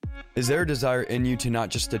Is there a desire in you to not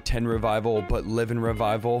just attend revival, but live in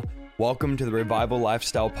revival? Welcome to the Revival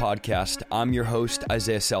Lifestyle Podcast. I'm your host,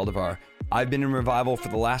 Isaiah Saldivar. I've been in revival for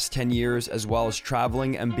the last 10 years, as well as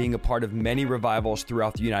traveling and being a part of many revivals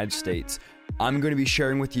throughout the United States. I'm going to be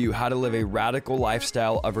sharing with you how to live a radical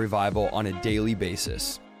lifestyle of revival on a daily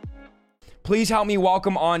basis. Please help me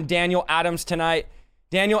welcome on Daniel Adams tonight.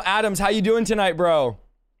 Daniel Adams, how you doing tonight, bro?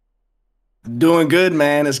 Doing good,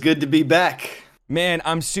 man. It's good to be back. Man,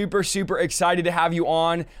 I'm super excited to have you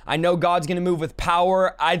on. I know God's going to move with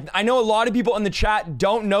power. I know a lot of people in the chat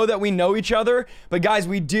don't know that we know each other, but guys,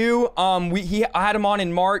 we do. I had him on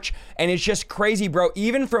in March, and it's just crazy, bro.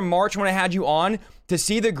 Even from March when I had you on, to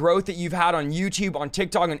see the growth that you've had on YouTube, on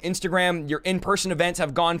TikTok, on Instagram, your in-person events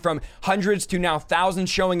have gone from hundreds to now thousands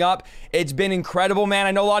showing up. It's been incredible, man.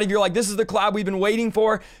 I know a lot of you are like, this is the collab we've been waiting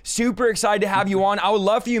for. Super excited to have you on. I would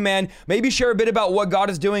love for you, man, maybe share a bit about what God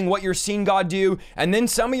is doing, what you're seeing God do, and then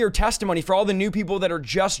some of your testimony for all the new people that are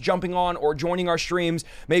just jumping on or joining our streams.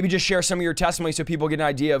 Maybe just share some of your testimony so people get an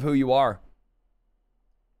idea of who you are.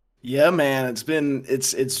 Yeah, man,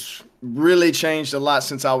 it's really changed a lot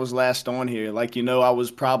since I was last on here. Like, you know, I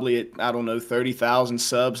was probably at, 30,000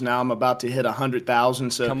 subs. Now I'm about to hit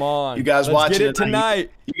 100,000. So come on, you guys watching get it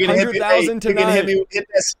tonight. You 100,000 tonight.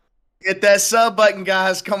 Hit that sub button,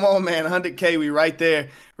 guys. Come on, man. 100K, we right there,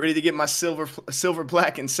 ready to get my silver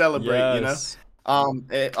plaque and celebrate, yes.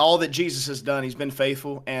 All that Jesus has done, he's been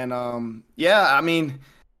faithful. And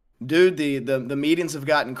dude, the meetings have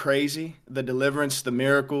gotten crazy. The deliverance, the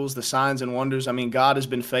miracles, the signs and wonders. I mean, God has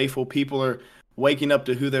been faithful. People are waking up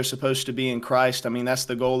to who they're supposed to be in Christ. I mean, that's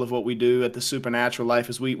the goal of what we do at the Supernatural Life,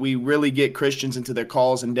 is we really get Christians into their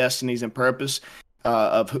calls and destinies and purpose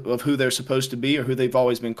of who they're supposed to be or who they've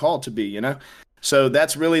always been called to be, you know? So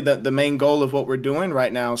that's really the main goal of what we're doing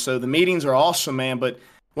right now. So the meetings are awesome, man, but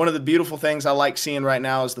one of the beautiful things I like seeing right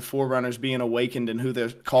now is the forerunners being awakened and who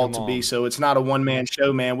they're called to be. So it's not a one-man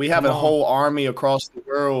show, man. We have a whole army across the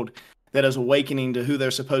world that is awakening to who they're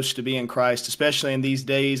supposed to be in Christ, especially in these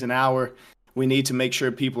days and hour. We need to make sure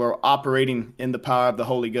people are operating in the power of the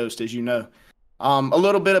Holy Ghost, as you know. A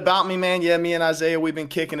little bit about me, man. Yeah, me and Isaiah, we've been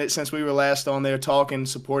kicking it since we were last on there, talking,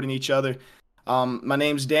 supporting each other. My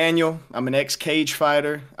name's Daniel. I'm an ex-cage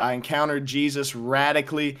fighter. I encountered Jesus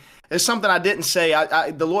radically. There's something I didn't say.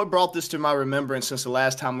 The Lord brought this to my remembrance since the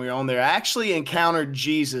last time we were on there. I actually encountered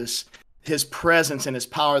Jesus, his presence and his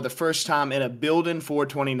power, the first time in a Building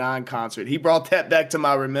 429 concert. He brought that back to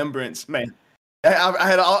my remembrance, man.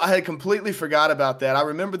 I had completely forgot about that. I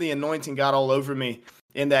remember the anointing got all over me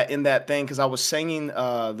in that thing, because I was singing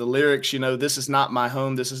the lyrics, you know, this is not my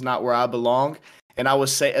home, this is not where I belong. And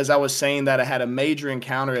as I was saying that, I had a major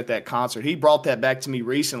encounter at that concert. He brought that back to me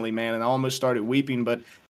recently, man, and I almost started weeping. But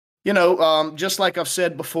you know, just like I've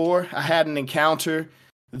said before, I had an encounter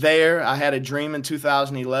there. I had a dream in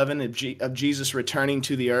 2011 of Jesus returning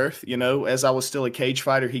to the earth. You know, as I was still a cage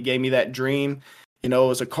fighter, he gave me that dream. You know, it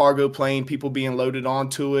was a cargo plane, people being loaded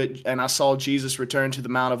onto it. And I saw Jesus return to the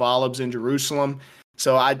Mount of Olives in Jerusalem.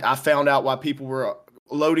 So I found out why people were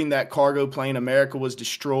loading that cargo plane. America was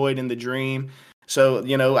destroyed in the dream. So,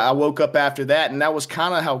 you know, I woke up after that, and that was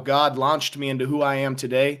kind of how God launched me into who I am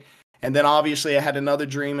today. And then obviously I had another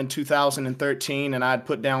dream in 2013, and I had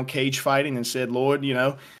put down cage fighting and said, Lord, you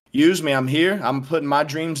know, use me. I'm here. I'm putting my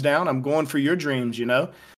dreams down. I'm going for your dreams, you know.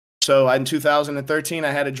 So in 2013,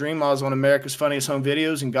 I had a dream. I was on America's Funniest Home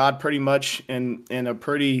Videos, and God pretty much in a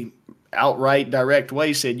pretty outright direct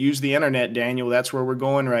way said, use the internet, Daniel. That's where we're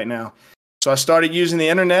going right now. So I started using the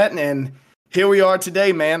internet, and here we are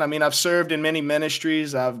today, man. I mean, I've served in many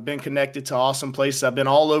ministries. I've been connected to awesome places. I've been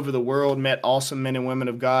all over the world, met awesome men and women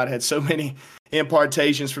of God, had so many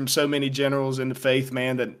impartations from so many generals in the faith,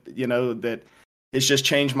 man, that, you know, that it's just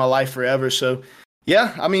changed my life forever. So,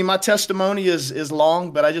 yeah, I mean, my testimony is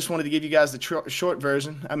long, but I just wanted to give you guys the short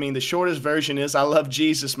version. I mean, the shortest version is I love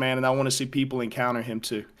Jesus, man, and I want to see people encounter him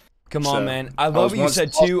too. Come on, man. I love what you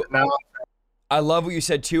said too. I love what you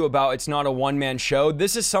said too about it's not a one-man show.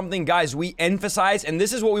 This is something, guys, we emphasize, and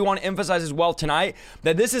this is what we want to emphasize as well tonight,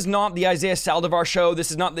 that this is not the Isaiah Saldivar show.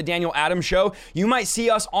 This is not the Daniel Adams show. You might see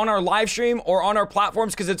us on our live stream or on our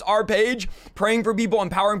platforms because it's our page, praying for people,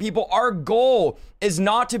 empowering people. Our goal is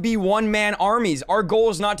not to be one-man armies. Our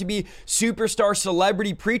goal is not to be superstar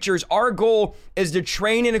celebrity preachers. Our goal is to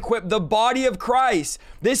train and equip the body of Christ.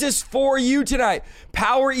 This is for you tonight.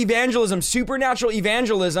 Power evangelism, supernatural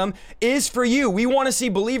evangelism is for you. you. We want to see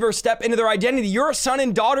believers step into their identity. You're a son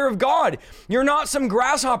and daughter of God. You're not some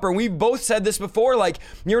grasshopper. And we've both said this before, like,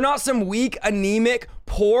 you're not some weak, anemic,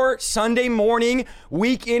 poor Sunday morning,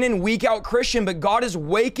 week in and week out Christian, but God is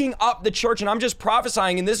waking up the church. And I'm just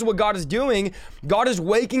prophesying, and this is what God is doing. God is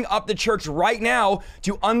waking up the church right now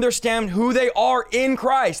to understand who they are in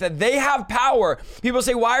Christ, that they have power. People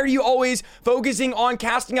say, why are you always focusing on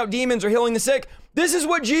casting out demons or healing the sick? This is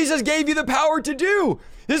what Jesus gave you the power to do.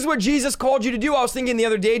 This is what Jesus called you to do. I was thinking the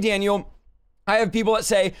other day, Daniel, I have people that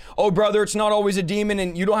say, oh, brother, it's not always a demon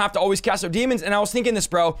and you don't have to always cast out demons. And I was thinking this,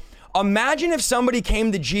 bro. Imagine if somebody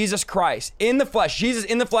came to Jesus Christ in the flesh, Jesus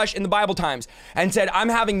in the flesh in the Bible times, and said, I'm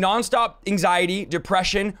having nonstop anxiety,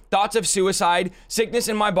 depression, thoughts of suicide, sickness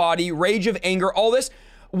in my body, rage of anger, all this.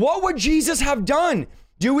 What would Jesus have done?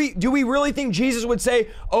 Do we really think Jesus would say,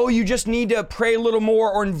 oh, you just need to pray a little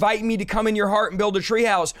more or invite me to come in your heart and build a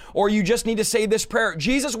treehouse, or you just need to say this prayer?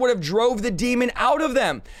 Jesus would have drove the demon out of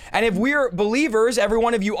them. And if we're believers, every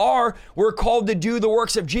one of you are, we're called to do the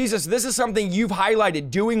works of Jesus. This is something you've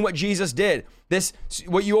highlighted, doing what Jesus did. This,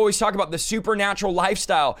 what you always talk about, the supernatural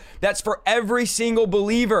lifestyle. That's for every single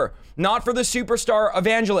believer. Not for the superstar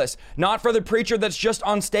evangelist, not for the preacher that's just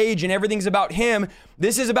on stage and everything's about him.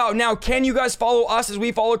 This is about now, can you guys follow us as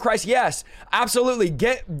we follow Christ? Yes, absolutely.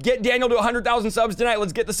 Get Daniel to 100,000 subs tonight.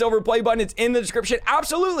 Let's get the silver play button. It's in the description.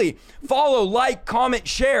 Absolutely. Follow, like, comment,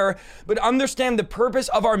 share, but understand the purpose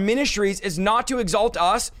of our ministries is not to exalt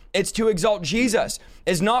us. It's to exalt Jesus.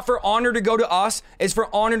 It's not for honor to go to us. It's for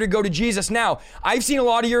honor to go to Jesus. Now, I've seen a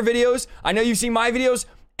lot of your videos. I know you've seen my videos.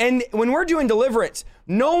 And when we're doing deliverance,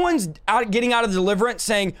 no one's getting out of deliverance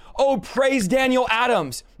saying, oh, praise Daniel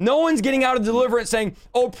Adams. No one's getting out of deliverance saying,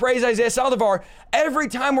 oh, praise Isaiah Saldivar. Every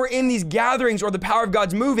time we're in these gatherings or the power of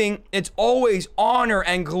God's moving, it's always honor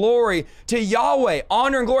and glory to Yahweh,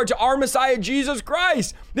 honor and glory to our Messiah, Jesus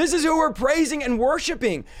Christ. This is who we're praising and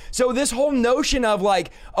worshiping. So this whole notion of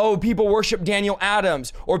like, oh, people worship Daniel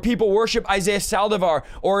Adams or people worship Isaiah Saldivar,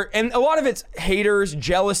 and a lot of it's haters,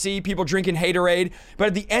 jealousy, people drinking haterade. But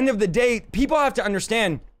at the end of the day, people have to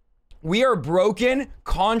understand we are broken,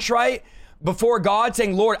 contrite, before God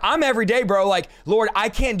saying, Lord, I'm every day, bro. Like, Lord, I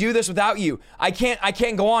can't do this without you. I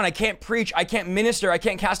can't go on. I can't preach. I can't minister. I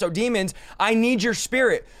can't cast out demons. I need your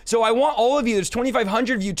spirit. So I want all of you, there's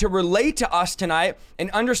 2,500 of you, to relate to us tonight and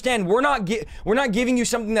understand we're not giving you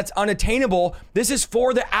something that's unattainable. This is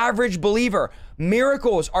for the average believer.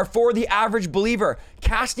 Miracles are for the average believer.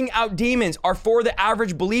 Casting out demons are for the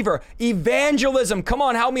average believer. Evangelism, come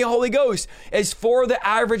on, help me, Holy Ghost, is for the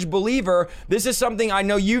average believer. This is something I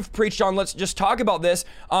know you've preached on. Let's just talk about this.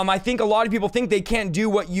 I think a lot of people think they can't do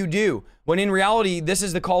what you do, when in reality, this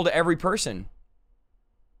is the call to every person.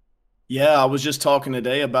 Yeah, I was just talking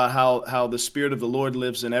today about how the Spirit of the Lord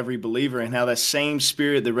lives in every believer and how that same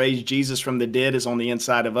Spirit that raised Jesus from the dead is on the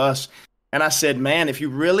inside of us. And I said, man, if you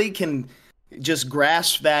really can just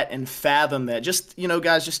grasp that and fathom that, just,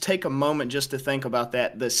 guys, just take a moment just to think about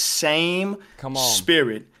that. The same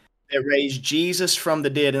Spirit that raised Jesus from the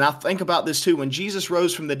dead. And I think about this too. When Jesus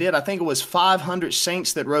rose from the dead, I think it was 500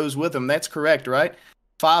 saints that rose with him. That's correct, right?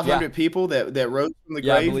 500 people that rose from the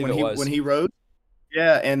grave when he rose.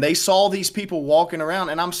 Yeah, and they saw these people walking around,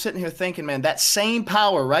 and I'm sitting here thinking, man, that same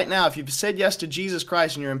power right now, if you've said yes to Jesus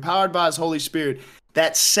Christ and you're empowered by his Holy Spirit,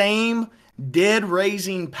 that same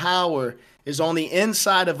dead-raising power is on the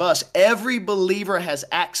inside of us. Every believer has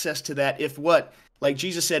access to that like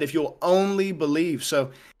Jesus said, if you'll only believe.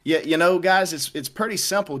 So, yeah, guys, it's pretty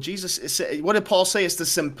simple. What did Paul say? It's the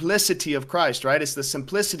simplicity of Christ, right? It's the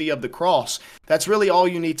simplicity of the cross. That's really all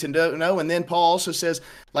you need to know. And then Paul also says,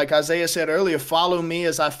 like Isaiah said earlier, follow me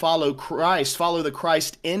as I follow Christ, follow the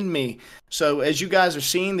Christ in me. So as you guys are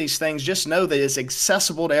seeing these things, just know that it's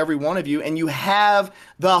accessible to every one of you, and you have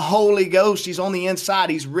the Holy Ghost. He's on the inside.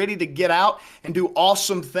 He's ready to get out and do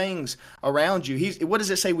awesome things around you. What does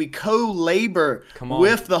it say? We co-labor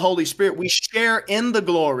with the Holy Spirit. We share in the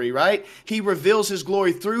glory, right? He reveals his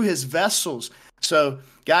glory through his vessels. So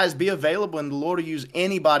guys, be available, and the Lord will use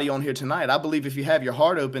anybody on here tonight. I believe if you have your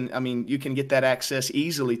heart open, you can get that access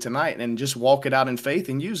easily tonight and just walk it out in faith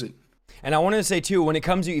and use it. And I wanted to say too, when it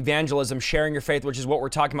comes to evangelism, sharing your faith, which is what we're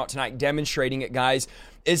talking about tonight, demonstrating it, guys,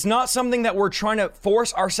 it's not something that we're trying to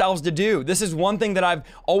force ourselves to do. This is one thing that I've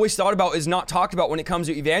always thought about is not talked about when it comes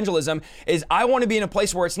to evangelism, is I want to be in a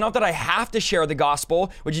place where it's not that I have to share the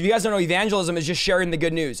gospel, which if you guys don't know, evangelism is just sharing the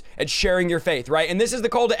good news. It's sharing your faith, right? And this is the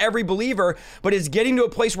call to every believer, but it's getting to a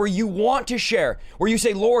place where you want to share, where you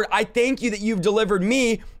say, Lord, I thank you that you've delivered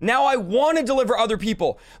me. Now I want to deliver other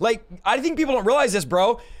people. Like, I think people don't realize this,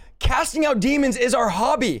 bro. Casting out demons is our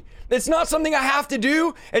hobby. It's not something I have to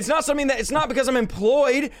do. It's not because I'm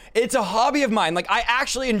employed. It's a hobby of mine. Like, I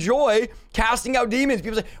actually enjoy casting out demons.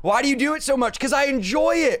 People say, why do you do it so much? Because I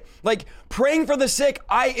enjoy it. Like, praying for the sick,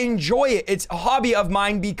 I enjoy it. It's a hobby of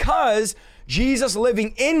mine because Jesus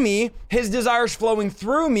living in me, his desires flowing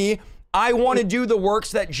through me, I want to do the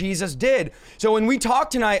works that Jesus did. So when we talk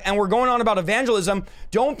tonight and we're going on about evangelism,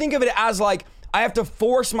 don't think of it as like, I have to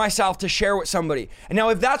force myself to share with somebody. And now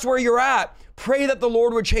if that's where you're at, pray that the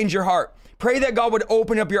Lord would change your heart. Pray that God would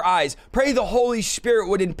open up your eyes. Pray the Holy Spirit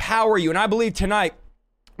would empower you. And I believe tonight,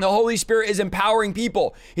 the Holy Spirit is empowering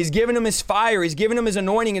people. He's given them his fire. He's given them his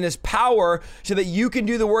anointing and his power so that you can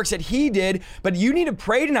do the works that he did. But you need to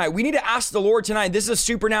pray tonight. We need to ask the Lord tonight. This is a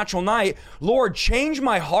supernatural night. Lord, change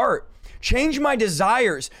my heart. Change my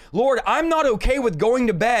desires. Lord, I'm not okay with going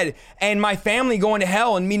to bed and my family going to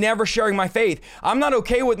hell and me never sharing my faith. I'm not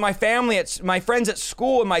okay with my family, my friends at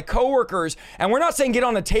school and my coworkers. And we're not saying get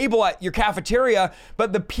on a table at your cafeteria,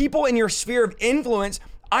 but the people in your sphere of influence,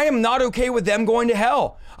 I am not okay with them going to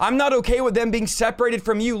hell. I'm not okay with them being separated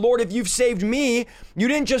from you. Lord, if you've saved me, you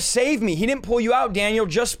didn't just save me. He didn't pull you out, Daniel,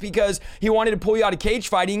 just because he wanted to pull you out of cage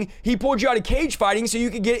fighting. He pulled you out of cage fighting so you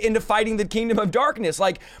could get into fighting the kingdom of darkness.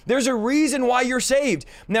 Like, there's a reason why you're saved.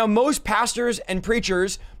 Now, most pastors and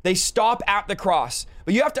preachers, they stop at the cross.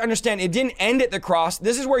 But you have to understand, it didn't end at the cross.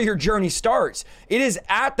 This is where your journey starts. It is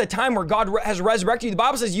at the time where God has resurrected you. The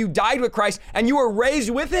Bible says you died with Christ and you were raised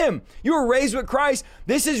with him. You were raised with Christ.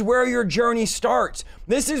 This is where your journey starts.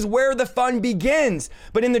 This is where the fun begins.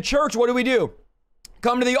 But in the church, what do?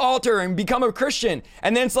 Come to the altar and become a Christian.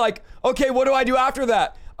 And then it's like, okay, what do I do after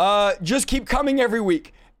that? Just keep coming every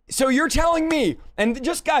week. So you're telling me, and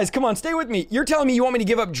just guys, come on, stay with me. You're telling me you want me to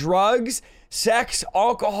give up drugs, sex,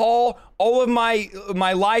 alcohol, all of my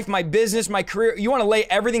life, my business, my career. You want to lay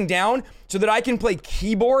everything down so that I can play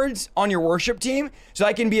keyboards on your worship team, so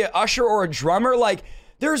I can be an usher or a drummer? Like,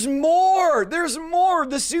 there's more of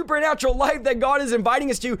the supernatural life that God is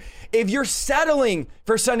inviting us to. If you're settling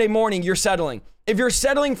for Sunday morning, you're settling. If you're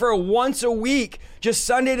settling for a once a week, just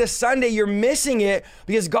Sunday to Sunday, you're missing it,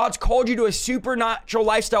 because God's called you to a supernatural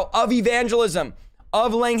lifestyle of evangelism,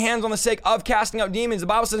 of laying hands on the sick, of casting out demons. The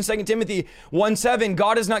Bible says in 2 Timothy 1:7,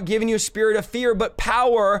 God has not given you a spirit of fear, but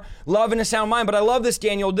power, love, and a sound mind. But I love this,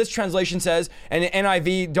 Daniel. This translation says, and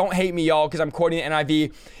NIV, don't hate me, y'all, because I'm quoting the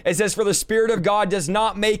NIV. It says, for the Spirit of God does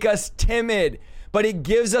not make us timid, but it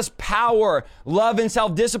gives us power, love, and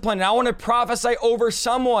self-discipline. And I want to prophesy over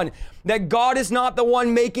someone that God is not the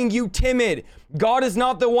one making you timid. God is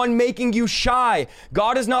not the one making you shy.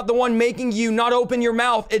 God is not the one making you not open your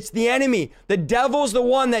mouth. It's the enemy. The devil's the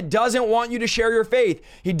one that doesn't want you to share your faith.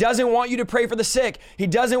 He doesn't want you to pray for the sick. He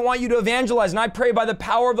doesn't want you to evangelize. And I pray by the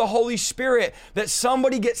power of the Holy Spirit that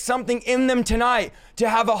somebody gets something in them tonight to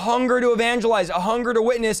have a hunger to evangelize, a hunger to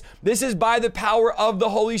witness. This is by the power of the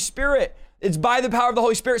Holy Spirit. It's by the power of the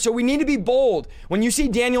Holy Spirit. So we need to be bold. When you see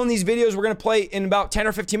Daniel in these videos we're going to play in about 10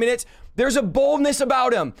 or 15 minutes, there's a boldness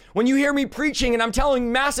about him. When you hear me preaching and I'm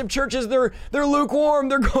telling massive churches they're lukewarm,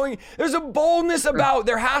 there's a boldness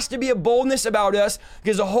there has to be a boldness about us,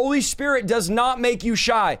 because the Holy Spirit does not make you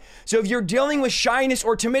shy. So if you're dealing with shyness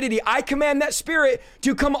or timidity, I command that spirit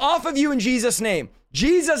to come off of you in Jesus' name.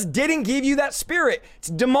 Jesus didn't give you that spirit. It's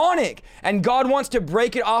demonic. And God wants to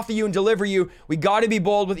break it off of you and deliver you. We got to be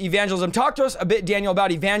bold with evangelism. Talk to us a bit, Daniel,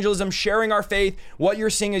 about evangelism, sharing our faith, what you're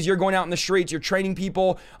seeing as you're going out in the streets. You're training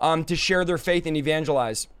people to share their faith and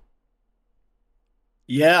evangelize.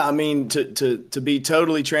 Yeah, I mean, to be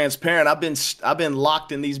totally transparent, I've been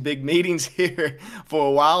locked in these big meetings here for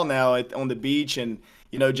a while now on the beach and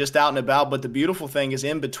just out and about. But the beautiful thing is,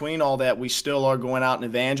 in between all that, we still are going out and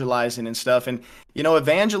evangelizing and stuff. And,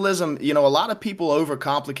 evangelism, a lot of people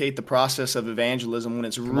overcomplicate the process of evangelism when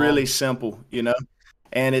it's really simple,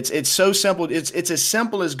 and it's so simple. It's as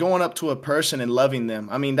simple as going up to a person and loving them.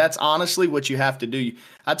 I mean, that's honestly what you have to do.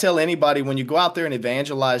 I tell anybody, when you go out there and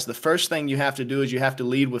evangelize, the first thing you have to do is you have to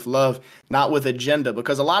lead with love, not with agenda,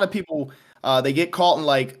 because a lot of people, they get caught in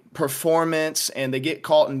like performance, and they get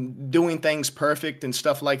caught in doing things perfect and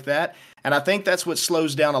stuff like that. And I think that's what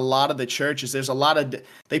slows down a lot of the churches.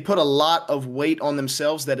 They put a lot of weight on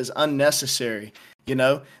themselves that is unnecessary.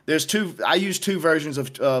 I use two versions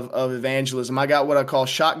of evangelism. I got what I call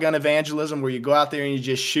shotgun evangelism, where you go out there and you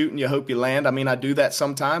just shoot and you hope you land. I mean, I do that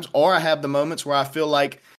sometimes, or I have the moments where I feel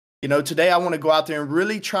like, today I want to go out there and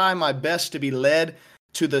really try my best to be led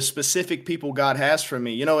to the specific people God has for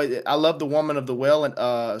me. I love the woman of the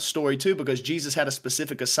well story too, because Jesus had a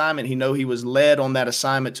specific assignment. He was led on that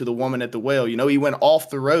assignment to the woman at the well. He went off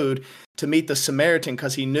the road to meet the Samaritan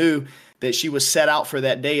because he knew that she was set out for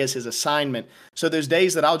that day as his assignment. So there's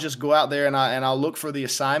days that I'll just go out there and I'll look for the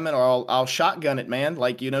assignment, or I'll shotgun it, man.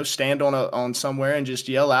 Like, stand on somewhere and just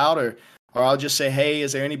yell out, or I'll just say, hey,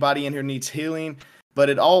 is there anybody in here needs healing? But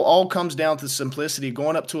it all comes down to simplicity,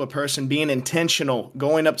 going up to a person, being intentional,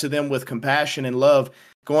 going up to them with compassion and love,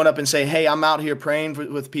 going up and say, hey, I'm out here praying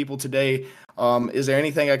with people today. Is there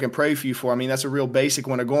anything I can pray for you for? I mean, that's a real basic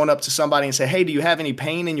one. Or going up to somebody and say, hey, do you have any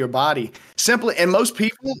pain in your body? Simply, and most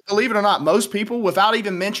people, believe it or not, most people, without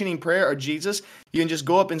even mentioning prayer or Jesus, you can just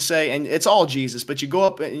go up and say, and it's all Jesus, but you go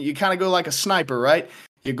up and you kind of go like a sniper, right?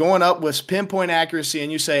 You're going up with pinpoint accuracy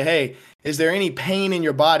and you say, hey, is there any pain in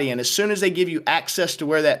your body? And as soon as they give you access to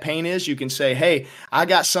where that pain is, you can say, hey, I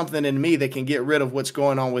got something in me that can get rid of what's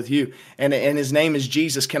going on with you. And his name is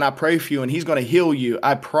Jesus. Can I pray for you? And he's going to heal you.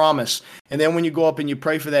 I promise. And then when you go up and you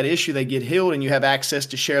pray for that issue, they get healed, and you have access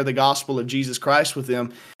to share the gospel of Jesus Christ with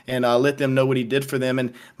them and let them know what he did for them.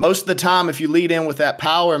 And most of the time, if you lead in with that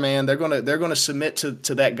power, man, they're gonna submit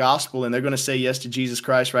to that gospel, and they're going to say yes to Jesus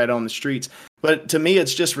Christ right on the streets. But to me,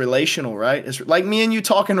 it's just relational, right? It's like me and you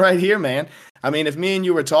talking right here, man. I mean, if me and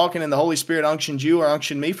you were talking and the Holy Spirit unctioned you or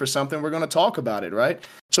unctioned me for something, we're going to talk about it, right?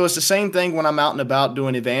 So it's the same thing when I'm out and about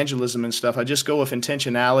doing evangelism and stuff. I just go with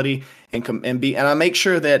intentionality and I make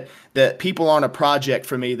sure that people aren't a project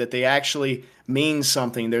for me, that they actually mean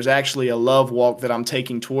something. There's actually a love walk that I'm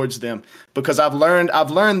taking towards them, because I've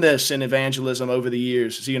learned this in evangelism over the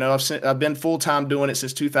years. So, I've been full-time doing it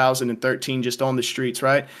since 2013, just on the streets,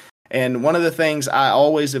 right? And one of the things I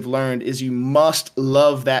always have learned is you must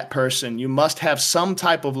love that person. You must have some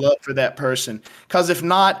type of love for that person. Because if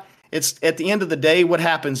not, it's at the end of the day, what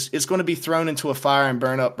happens? It's going to be thrown into a fire and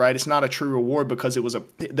burn up, right? It's not a true reward, because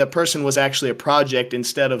the person was actually a project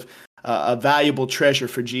instead of a valuable treasure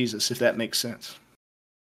for Jesus, if that makes sense.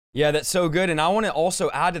 Yeah, that's so good. And I want to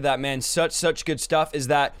also add to that, man, such good stuff, is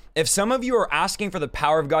that if some of you are asking for the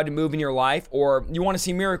power of God to move in your life, or you want to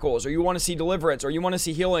see miracles, or you want to see deliverance, or you want to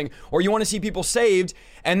see healing, or you want to see people saved,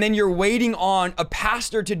 and then you're waiting on a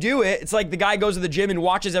pastor to do it, it's like the guy goes to the gym and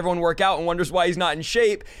watches everyone work out and wonders why he's not in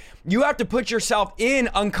shape. You have to put yourself in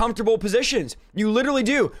uncomfortable positions. You literally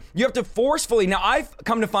do. You have to forcefully. Now, I've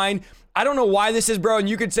come to find, I don't know why this is, bro, and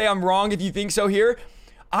you could say I'm wrong if you think so here.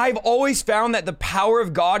 I've always found that the power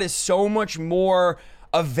of God is so much more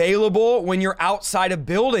available when you're outside a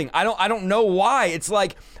building. I don't know why. It's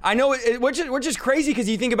like, I know which is crazy, because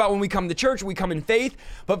you think about when we come to church, we come in faith,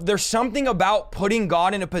 but there's something about putting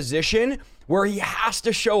God in a position where he has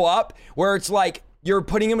to show up, where it's like you're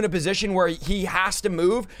putting him in a position where he has to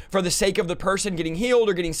move for the sake of the person getting healed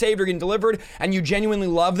or getting saved or getting delivered, and you genuinely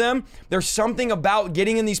love them. There's something about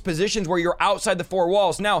getting in these positions where you're outside the four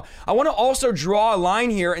walls. Now, I want to also draw a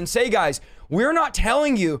line here and say, guys, we're not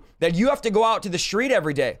telling you that you have to go out to the street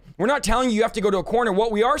every day. We're not telling you have to go to a corner.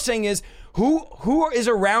 What we are saying is, who is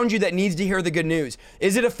around you that needs to hear the good news?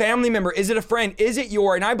 Is it a family member? Is it a friend? Is it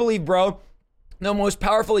and I believe, bro, the most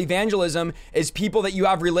powerful evangelism is people that you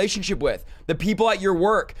have relationship with, the people at your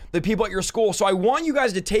work, the people at your school. So I want you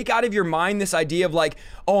guys to take out of your mind this idea of like,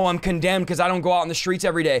 oh, I'm condemned because I don't go out in the streets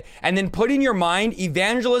every day. And then put in your mind,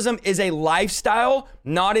 evangelism is a lifestyle,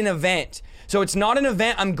 not an event. So it's not an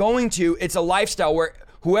event I'm going to, it's a lifestyle where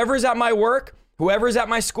whoever's at my work, whoever's at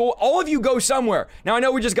my school, all of you go somewhere. Now, I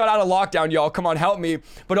know we just got out of lockdown, y'all. Come on, help me.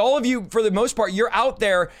 But all of you, for the most part, you're out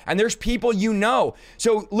there and there's people you know.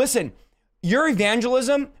 So listen, your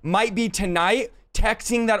evangelism might be tonight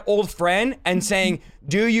texting that old friend and saying,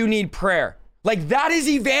 do you need prayer? Like, that is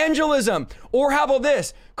evangelism. Or how about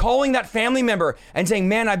this? Calling that family member and saying,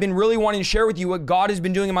 man, I've been really wanting to share with you what God has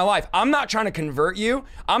been doing in my life. I'm not trying to convert you.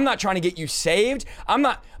 I'm not trying to get you saved.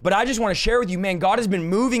 But I just want to share with you, man, God has been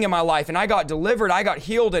moving in my life, and I got delivered. I got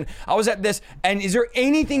healed, and I was at this. And is there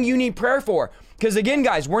anything you need prayer for? Because again,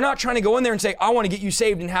 guys, we're not trying to go in there and say, I want to get you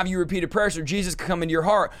saved and have you repeat a prayer so Jesus can come into your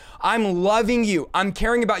heart. I'm loving you. I'm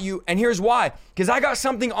caring about you. And here's why. Because I got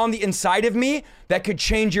something on the inside of me that could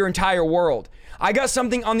change your entire world. I got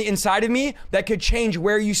something on the inside of me that could change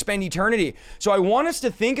where you spend eternity. So I want us to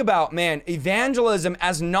think about, man, evangelism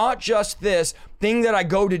as not just this thing that I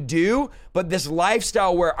go to do, but this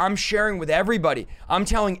lifestyle where I'm sharing with everybody. I'm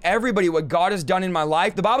telling everybody what God has done in my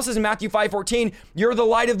life. The Bible says in Matthew 5:14, you're the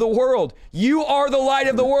light of the world. You are the light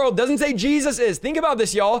of the world. Doesn't say Jesus is. Think about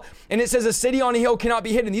this, y'all. And it says a city on a hill cannot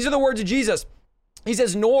be hidden. These are the words of Jesus. He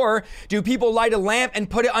says, nor do people light a lamp and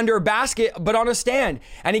put it under a basket, but on a stand.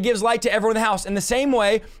 And he gives light to everyone in the house. In the same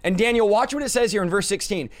way, and Daniel, watch what it says here in verse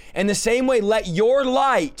 16. In the same way, let your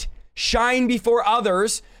light shine before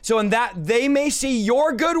others, so in that they may see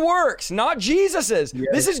your good works, not Jesus's. Yes.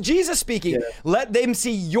 This is Jesus speaking. Yeah. Let them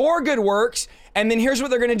see your good works. And then here's what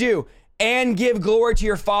they're going to do. And give glory to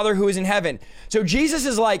your Father who is in heaven. So Jesus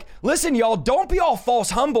is like, listen, y'all, don't be all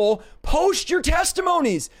false humble. Post your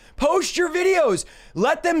testimonies. Post your videos.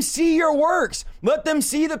 Let them see your works. Let them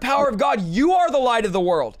see the power of God. You are the light of the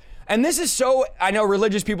world. And this is so, I know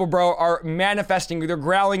religious people, bro, are manifesting. They're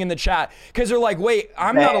growling in the chat because they're like, wait,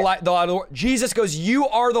 I'm not the light of the world. Jesus goes, you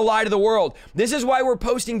are the light of the world. This is why we're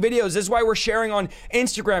posting videos. This is why we're sharing on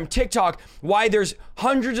Instagram, TikTok, why there's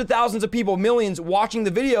hundreds of thousands of people, millions watching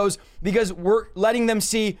the videos, because we're letting them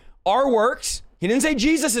see our works. He didn't say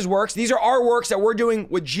Jesus's works. These are our works that we're doing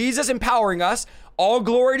with Jesus empowering us. All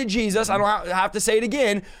glory to Jesus. I don't have to say it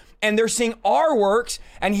again. And they're seeing our works.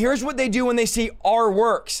 And here's what they do when they see our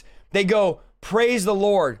works. They go, praise the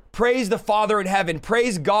Lord, praise the Father in heaven,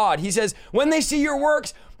 praise God. He says, when they see your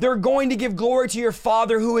works, they're going to give glory to your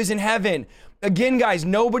Father who is in heaven. Again, guys,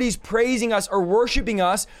 nobody's praising us or worshiping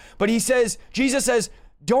us, but Jesus says,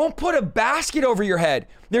 don't put a basket over your head.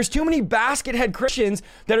 There's too many basket head Christians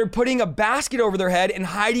that are putting a basket over their head and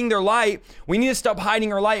hiding their light. We need to stop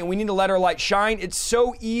hiding our light and we need to let our light shine. It's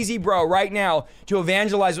so easy, bro, right now to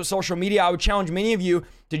evangelize with social media. I would challenge many of you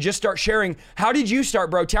to just start sharing. How did you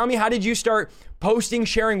start, bro? Tell me, how did you start posting,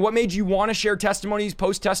 sharing? What made you want to share testimonies,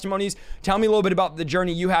 post testimonies? Tell me a little bit about the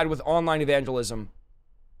journey you had with online evangelism.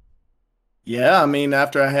 Yeah, I mean,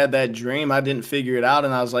 after I had that dream, I didn't figure it out.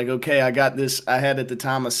 And I was like, okay, I got this. I had at the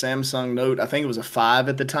time a Samsung Note. I think it was a 5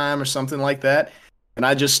 at the time or something like that. And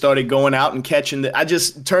I just started going out and catching I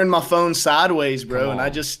just turned my phone sideways, bro. And I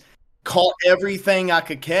just caught everything I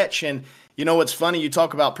could catch. And you know what's funny? You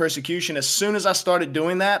talk about persecution. As soon as I started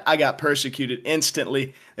doing that, I got persecuted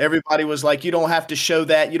instantly. Everybody was like, you don't have to show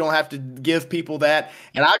that. You don't have to give people that.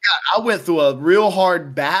 And I went through a real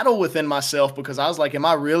hard battle within myself because I was like, am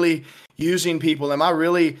I really using people? Am I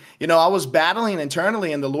really, I was battling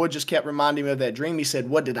internally, and the Lord just kept reminding me of that dream. He said,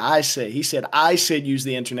 what did I say? He said, I said, use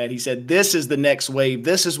the internet. He said, this is the next wave.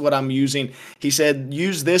 This is what I'm using. He said,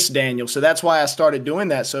 use this, Daniel. So that's why I started doing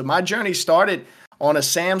that. So my journey started on a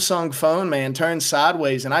Samsung phone, man, turned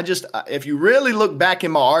sideways. And if you really look back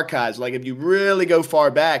in my archives, like if you really go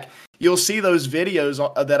far back, you'll see those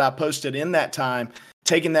videos that I posted in that time,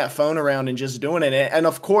 taking that phone around and just doing it. And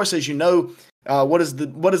of course, as you know, what does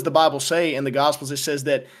the Bible say in the Gospels? It says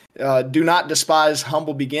that do not despise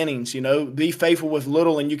humble beginnings. Be faithful with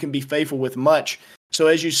little and you can be faithful with much. So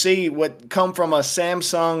as you see, what come from a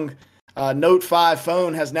Samsung Note 5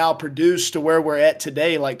 phone has now produced to where we're at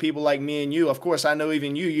today, like people like me and you. Of course, I know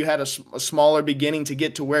even you had a smaller beginning to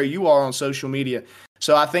get to where you are on social media.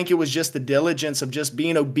 So I think it was just the diligence of just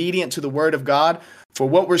being obedient to the word of God for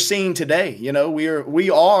what we're seeing today. We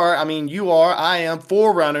are, I am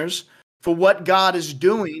forerunners for what God is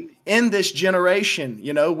doing in this generation.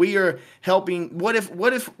 We are helping. What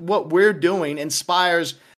if what we're doing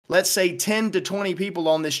inspires, let's say 10 to 20 people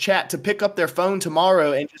on this chat to pick up their phone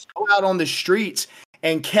tomorrow and just go out on the streets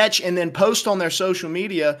and catch and then post on their social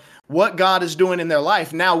media what God is doing in their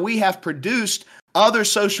life. Now we have produced other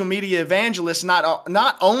social media evangelists,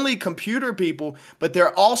 not only computer people, but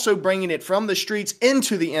they're also bringing it from the streets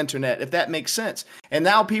into the internet, if that makes sense. And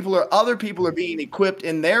now other people are being equipped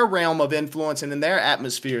in their realm of influence and in their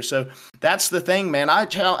atmosphere. So that's the thing, man. I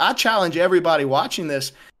challenge everybody watching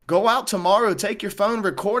this. Go out tomorrow, take your phone,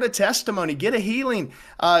 record a testimony, get a healing,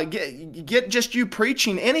 get just you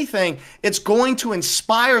preaching, anything. It's going to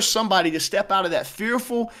inspire somebody to step out of that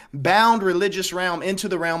fearful, bound religious realm into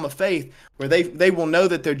the realm of faith, where they will know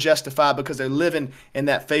that they're justified because they're living in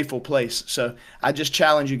that faithful place. So I just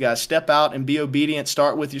challenge you guys, step out and be obedient.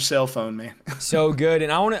 Start with your cell phone, man. So good.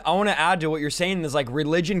 And I want to add to what you're saying is, like,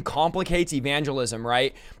 religion complicates evangelism,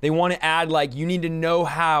 right? They want to add, like, you need to know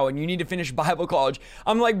how and you need to finish Bible college.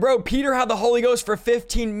 I'm like, bro, Peter had the Holy Ghost for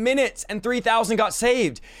 15 minutes and 3,000 got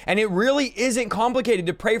saved. And it really isn't complicated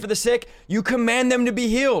to pray for the sick. You command them to be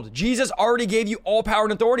healed. Jesus already gave you all power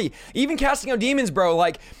and authority. Even casting out demons, bro.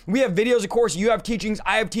 Like, we have videos, of course, you have teachings,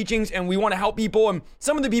 I have teachings, and we want to help people. And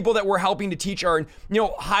some of the people that we're helping to teach are,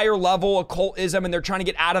 higher level occultism, and they're trying to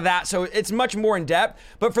get out of that. So it's much more in depth.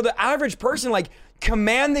 But for the average person, like,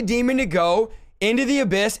 command the demon to go into the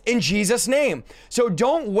abyss in Jesus' name. So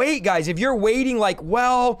don't wait, guys. If you're waiting like,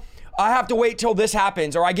 well, I have to wait till this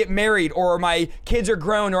happens, or I get married, or my kids are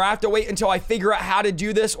grown, or I have to wait until I figure out how to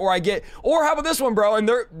do this, or how about this one, bro? And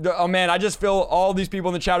oh man, I just feel all these people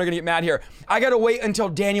in the chat are gonna get mad here. I gotta wait until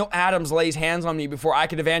Daniel Adams lays hands on me before I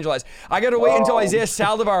can evangelize. I gotta wait until Isaiah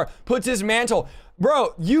Saldivar puts his mantle.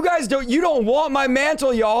 Bro, you don't want my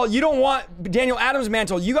mantle, y'all. You don't want Daniel Adams'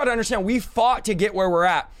 mantle. You got to understand, we fought to get where we're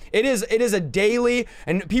at. It is a daily,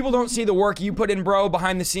 and people don't see the work you put in, bro,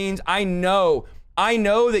 behind the scenes. I know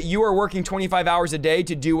that you are working 25 hours a day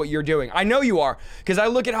to do what you're doing. I know you are, because I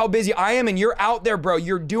look at how busy I am, and you're out there, bro.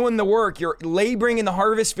 You're doing the work. You're laboring in the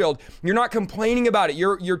harvest field. You're not complaining about it.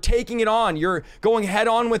 You're taking it on. You're going head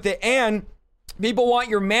on with it, and people want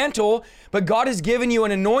your mantle, but God has given you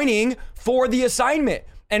an anointing for the assignment.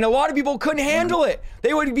 And a lot of people couldn't handle it.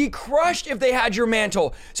 They would be crushed if they had your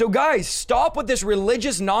mantle. So guys, stop with this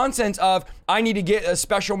religious nonsense of, I need to get a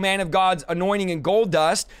special man of God's anointing and gold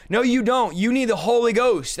dust. No, you don't. You need the Holy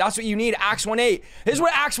Ghost. That's what you need. Acts 1:8. This is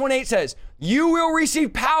what Acts 1:8 says. You will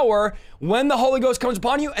receive power when the Holy Ghost comes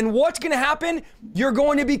upon you. And what's going to happen? You're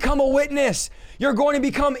going to become a witness. You're going to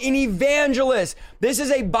become an evangelist. This is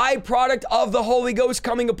a byproduct of the Holy Ghost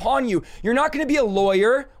coming upon you. You're not going to be a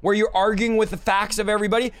lawyer where you're arguing with the facts of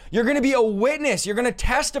everybody. You're going to be a witness. You're going to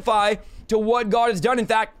testify to what God has done. In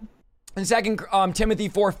fact, in 2 Timothy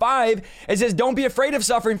 4:5, it says, don't be afraid of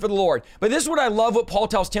suffering for the Lord. But this is what I love what Paul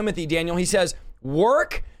tells Timothy, Daniel. He says,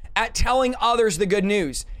 work at telling others the good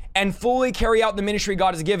news and fully carry out the ministry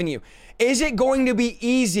God has given you. Is it going to be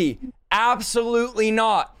easy? Absolutely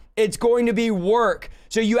not. It's going to be work.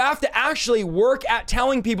 So you have to actually work at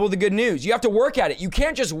telling people the good news. You have to work at it. You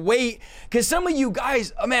can't just wait, because some of you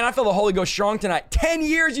guys, oh man, I feel the Holy Ghost strong tonight. 10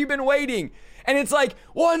 years you've been waiting. And it's like,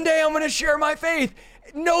 one day I'm going to share my faith.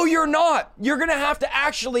 No, you're not. You're going to have to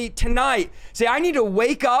actually tonight say, I need to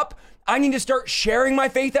wake up. I need to start sharing my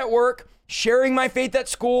faith at work, sharing my faith at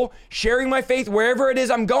school, sharing my faith wherever it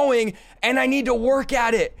is I'm going, and I need to work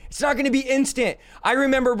at it. It's not going to be instant. I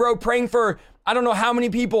remember, bro, praying for I don't know how many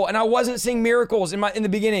people, and I wasn't seeing miracles in the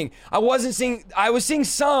beginning. I was seeing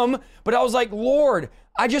some, but I was like, Lord,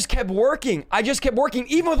 I just kept working.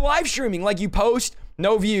 Even with live streaming. Like, you post,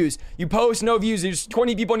 no views. You post, no views. There's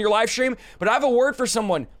 20 people in your live stream, but I have a word for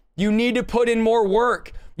someone. You need to put in more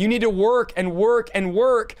work. You need to work and work and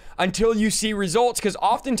work until you see results, because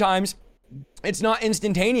oftentimes it's not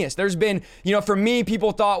instantaneous. There's been, for me,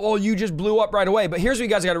 people thought, well, you just blew up right away. But here's what you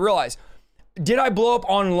guys got to realize. Did I blow up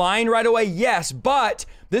online right away? Yes, but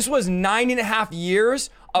this was 9.5 years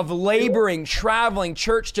of laboring, traveling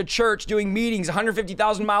church to church, doing meetings,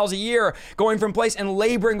 150,000 miles a year, going from place and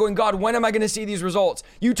laboring, going, God, when am I going to see these results?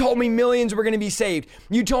 You told me millions were going to be saved.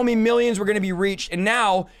 You told me millions were going to be reached. And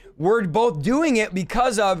now we're both doing it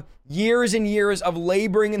because of years and years of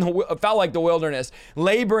laboring it felt like the wilderness,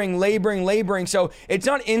 laboring. So it's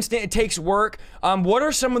not instant. It takes work. What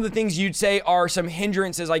are some of the things you'd say are some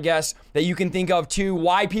hindrances, I guess, that you can think of to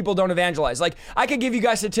why people don't evangelize? Like, I could give you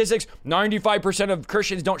guys statistics. 95% of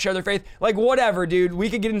Christians don't share their faith. Like, whatever, dude. We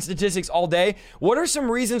could get in statistics all day. What are some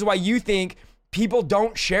reasons why you think people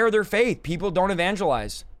don't share their faith? People don't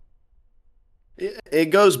evangelize? It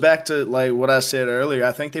goes back to like what I said earlier.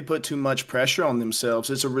 I think they put too much pressure on themselves.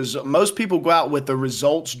 It's most people go out with the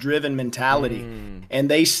results-driven mentality, and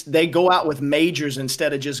they go out with majors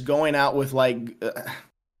instead of just going out with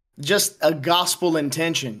just a gospel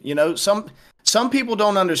intention. Some people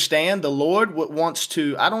don't understand. The Lord wants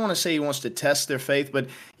to. I don't want to say He wants to test their faith, but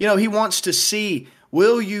He wants to see.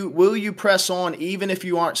 Will you press on even if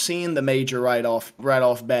you aren't seeing the major right off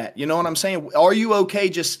bat? You know what I'm saying? Are you okay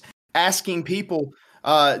just asking people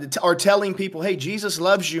or telling people, hey, Jesus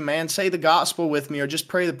loves you, man, say the gospel with me, or just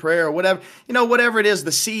pray the prayer, or whatever it is,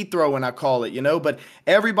 the seed throwing, I call it, but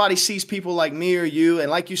everybody sees people like me or you, and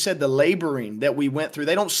like you said, the laboring that we went through.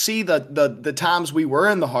 They don't see the times we were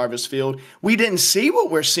in the harvest field. We didn't see what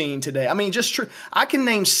we're seeing today. I mean, just true. I can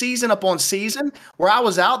name season upon season where I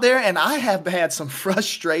was out there, and I have had some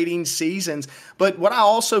frustrating seasons. But what I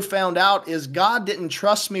also found out is God didn't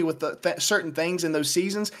trust me with certain things in those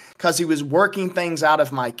seasons because He was working things out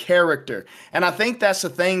of my character. And I think that's the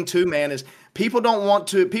thing too, man, is people don't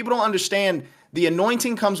understand the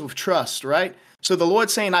anointing comes with trust, right? So the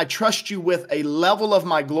Lord's saying, I trust you with a level of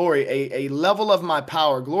my glory, a level of my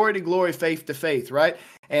power, glory to glory, faith to faith, right?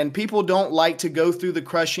 And people don't like to go through the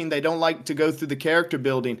crushing. They don't like to go through the character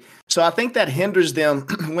building. So I think that hinders them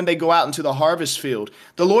when they go out into the harvest field.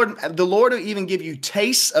 The Lord will even give you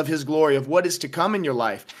tastes of His glory, of what is to come in your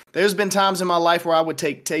life. There's been times in my life where I would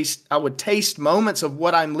taste moments of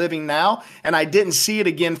what I'm living now, and I didn't see it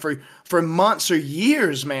again for months or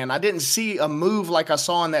years, man. I didn't see a move like I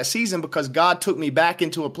saw in that season because God took me back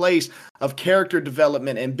into a place of character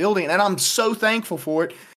development and building. And I'm so thankful for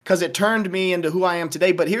it because it turned me into who I am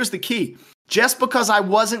today. But here's the key. Just because I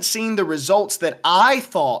wasn't seeing the results that I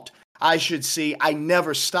thought I should see, I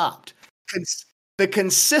never stopped. The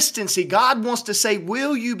consistency, God wants to say,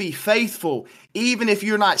 will you be faithful even if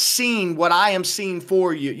you're not seeing what I am seeing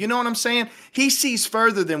for you? You know what I'm saying? He sees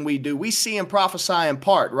further than we do. We see and prophesy in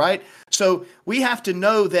part, right? So we have to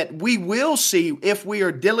know that we will see, if we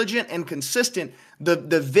are diligent and consistent,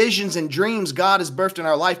 the visions and dreams God has birthed in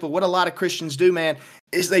our life. But what a lot of Christians do, man,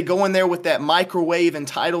 is they go in there with that microwave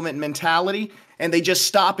entitlement mentality and they just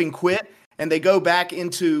stop and quit and they go back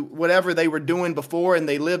into whatever they were doing before and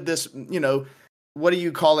they live this, what do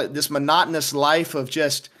you call it? This monotonous life of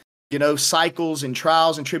just, cycles and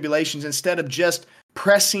trials and tribulations instead of just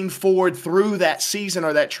pressing forward through that season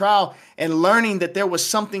or that trial and learning that there was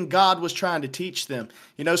something God was trying to teach them.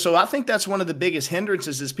 So I think that's one of the biggest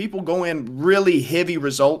hindrances is people go in really heavy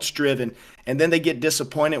results driven and then they get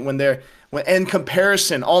disappointed when in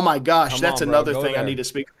comparison. Oh my gosh, that's another thing I need to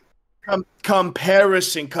speak.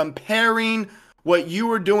 Comparing what you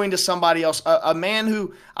were doing to somebody else, a man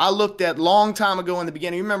who I looked at long time ago in the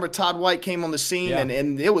beginning. You remember Todd White came on the scene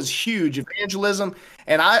and it was huge, Evangelism.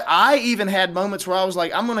 And I even had moments where I was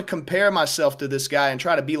like, I'm going to compare myself to this guy and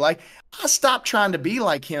try to be like, I stopped trying to be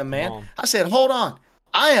like him, man. I said, hold on.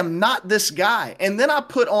 I am not this guy. And then I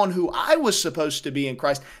put on who I was supposed to be in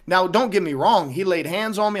Christ. Now, don't get me wrong. He laid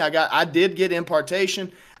hands on me. I did get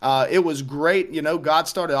impartation. It was great. God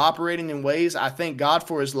started operating in ways. I thank God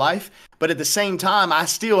for his life. But at the same time, I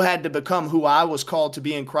still had to become who I was called to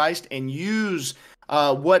be in Christ and use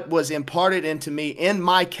what was imparted into me in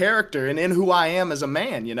my character and in who I am as a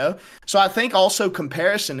man, So I think also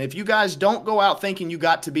comparison. If you guys don't go out thinking you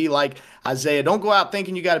got to be like Isaiah, don't go out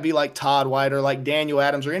thinking you got to be like Todd White or like Daniel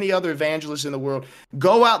Adams or any other evangelist in the world.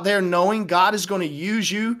 Go out there knowing God is going to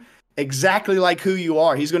use you exactly like who you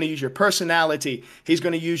are. He's going to use your personality. He's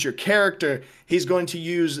going to use your character. He's going to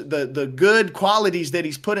use the good qualities that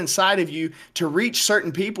he's put inside of you to reach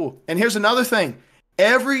certain people. And here's another thing.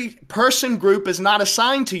 Every person group is not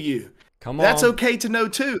assigned to you. Come on. That's okay to know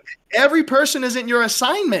too. Every person isn't your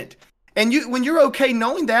assignment. And when you're okay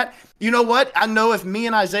knowing that, you know what? I know if me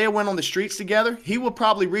and Isaiah went on the streets together, he will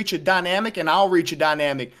probably reach a dynamic and I'll reach a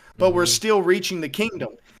dynamic, but we're still reaching the kingdom.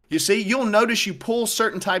 You see, you'll notice you pull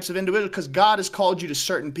certain types of individuals because God has called you to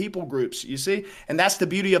certain people groups, you see? And that's the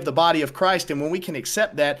beauty of the body of Christ. And when we can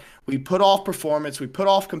accept that, we put off performance, we put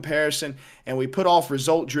off comparison, and we put off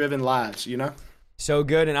result-driven lives, So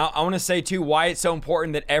good. And I want to say too, why it's so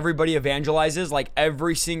important that everybody evangelizes, like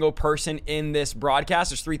every single person in this broadcast,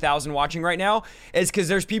 there's 3,000 watching right now, is because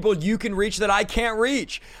there's people you can reach that I can't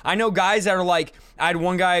reach. I know guys that are like, I had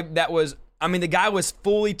one guy that was, the guy was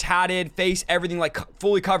fully tatted, face, everything like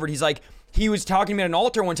fully covered. He's like, he was talking to me at an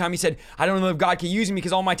altar one time. He said, I don't know if God can use me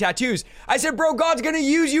because all my tattoos. I said, bro, God's going to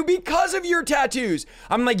use you because of your tattoos.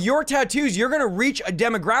 I'm like, your tattoos, you're going to reach a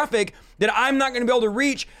demographic that I'm not going to be able to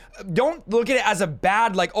reach. Don't look at it as a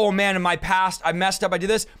bad, like, oh man, in my past, I messed up, I did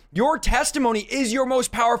this. Your testimony is your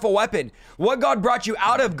most powerful weapon. What God brought you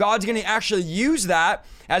out of, God's going to actually use that.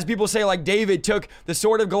 As people say, like David took the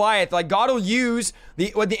sword of Goliath, like God will use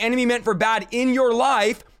what the enemy meant for bad in your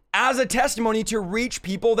life as a testimony to reach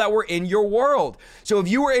people that were in your world. So if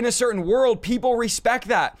you were in a certain world, people respect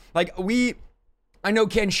that. Like I know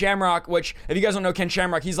Ken Shamrock, which if you guys don't know Ken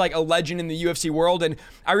Shamrock, he's like a legend in the UFC world. And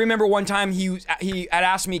I remember one time he had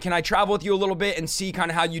asked me, can I travel with you a little bit and see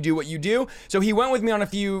kind of how you do what you do? So he went with me on a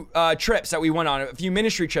few trips that we went on, a few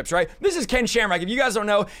ministry trips, right? This is Ken Shamrock. If you guys don't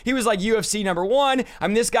know, he was like UFC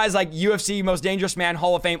 #1. This guy's like UFC Most Dangerous Man,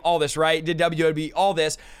 Hall of Fame, all this, right? Did WWE, all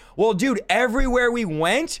this. Well, dude, everywhere we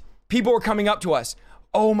went, people were coming up to us.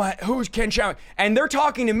 Oh my, who's Ken Shamrock? And they're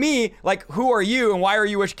talking to me like, who are you and why are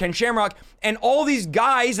you with Ken Shamrock? And all these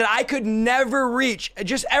guys that I could never reach,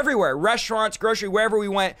 just everywhere, restaurants, grocery, wherever we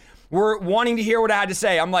went, were wanting to hear what I had to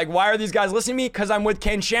say. I'm like, why are these guys listening to me? Because I'm with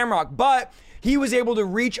Ken Shamrock. But he was able to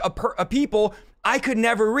reach a people I could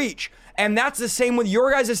never reach. And that's the same with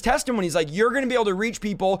your guys' testimonies. Like, you're going to be able to reach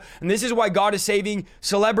people. And this is why God is saving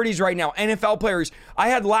celebrities right now, NFL players. I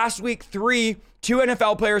had last week two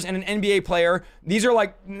NFL players and an NBA player. These are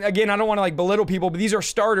like, again, I don't want to like belittle people, but these are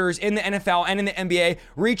starters in the NFL and in the NBA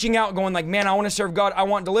reaching out going like, man, I want to serve God. I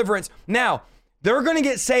want deliverance. Now, they're going to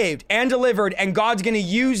get saved and delivered, and God's going to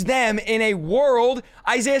use them in a world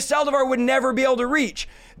Isaiah Saldivar would never be able to reach.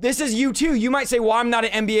 This is you too. You might say, well, I'm not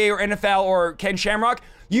an NBA or NFL or Ken Shamrock.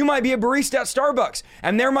 You might be a barista at Starbucks,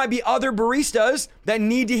 and there might be other baristas that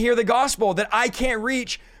need to hear the gospel that I can't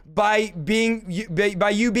reach by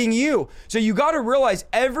you being you. So you got to realize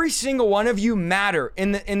every single one of you matter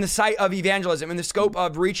in the sight of evangelism, in the scope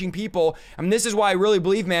of reaching people. And this is why I really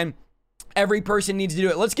believe, man, every person needs to do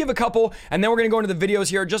it. Let's give a couple, and then we're going to go into the videos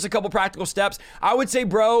here. Just a couple practical steps. I would say,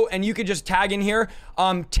 bro, and you could just tag in here,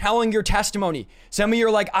 telling your testimony. Some of you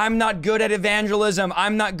are like, I'm not good at evangelism.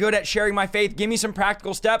 I'm not good at sharing my faith. Give me some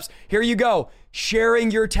practical steps. Here you go.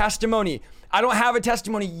 Sharing your testimony. I don't have a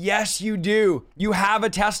testimony. Yes, you do. You have a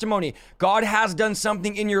testimony. God has done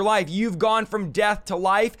something in your life. You've gone from death to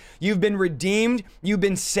life. You've been redeemed. You've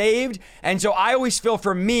been saved. And so I always feel,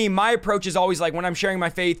 for me, my approach is always like when I'm sharing my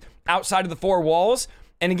faith outside of the four walls.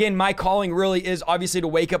 And again, my calling really is obviously to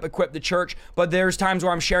wake up, equip the church. But there's times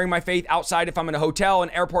where I'm sharing my faith outside. If I'm in a hotel,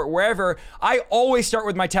 an airport, wherever, I always start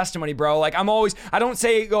with my testimony, bro. Like I don't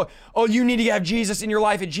say, oh, you need to have Jesus in your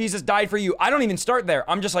life and Jesus died for you. I don't even start there.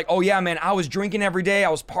 I'm just like, oh yeah, man, I was drinking every day. I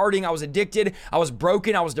was partying. I was addicted. I was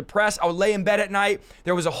broken. I was depressed. I would lay in bed at night.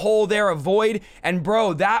 There was a hole there, a void. And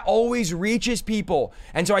bro, that always reaches people.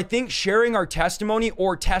 And so I think sharing our testimony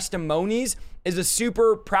or testimonies is a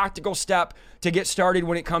super practical step to get started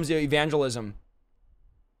when it comes to evangelism.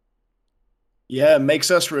 Yeah, it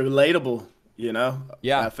makes us relatable, you know?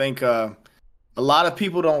 Yeah. I think a lot of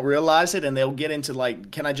people don't realize it, and they'll get into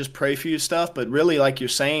like, can I just pray for you stuff? But really, like you're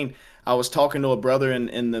saying, I was talking to a brother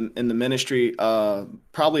in the ministry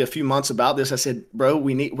probably a few months about this. I said, bro,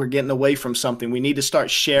 we're getting away from something. We need to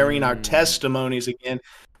start sharing our testimonies again,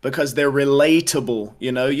 because they're relatable.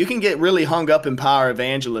 You know, you can get really hung up in power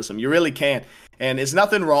evangelism. You really can. And there's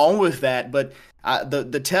nothing wrong with that. But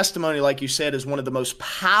the testimony, like you said, is one of the most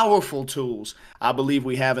powerful tools I believe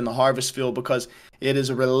we have in the harvest field, because it is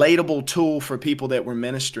a relatable tool for people that we're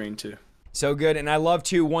ministering to. So good. And I love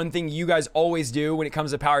too, one thing you guys always do when it comes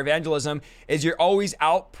to power evangelism is you're always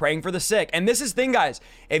out praying for the sick. And this is the thing, guys,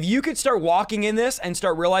 if you could start walking in this and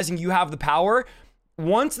start realizing you have the power,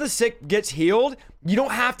 once the sick gets healed, you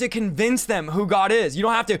don't have to convince them who God is. You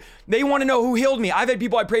don't have to, they want to know who healed me. I've had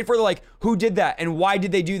people I prayed for, they're like, who did that? And why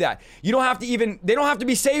did they do that? You don't have to they don't have to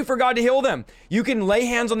be saved for God to heal them. You can lay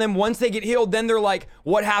hands on them once they get healed. Then they're like,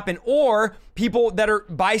 what happened? Or people that are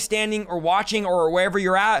bystanding or watching or wherever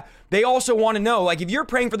you're at, they also want to know, like if you're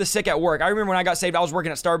praying for the sick at work. I remember when I got saved, I was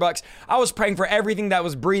working at Starbucks. I was praying for everything that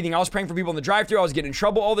was breathing. I was praying for people in the drive-thru. I was getting in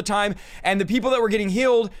trouble all the time. And the people that were getting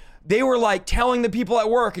healed, they were like telling the people at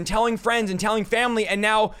work and telling friends and telling family. And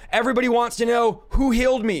now everybody wants to know who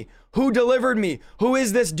healed me, who delivered me, who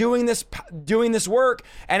is this doing this work.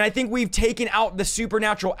 And I think we've taken out the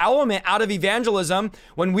supernatural element out of evangelism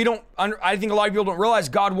when I think a lot of people don't realize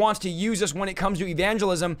God wants to use us when it comes to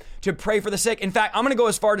evangelism to pray for the sick. In fact, I'm going to go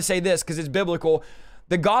as far to say this because it's biblical.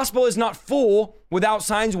 The gospel is not full without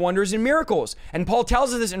signs, wonders, and miracles. And Paul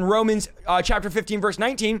tells us this in Romans chapter 15, verse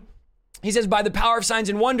 19. He says, by the power of signs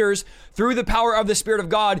and wonders, through the power of the Spirit of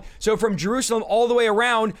God. So from Jerusalem all the way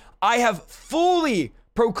around, I have fully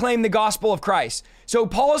proclaimed the gospel of Christ. So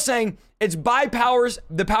Paul is saying, it's by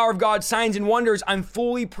the power of God, signs and wonders, I'm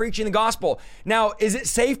fully preaching the gospel. Now, is it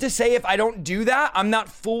safe to say if I don't do that, I'm not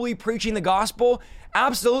fully preaching the gospel?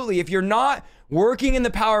 Absolutely. If you're not working in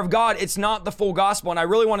the power of God, it's not the full gospel. And I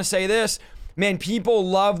really want to say this, man, people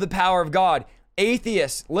love the power of God.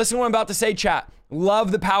 Atheists, listen to what I'm about to say, chat.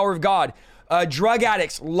 Love the power of God. Drug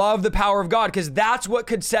addicts love the power of God because that's what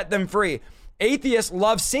could set them free. Atheists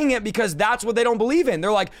love seeing it because that's what they don't believe in.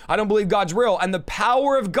 They're like, I don't believe God's real. And the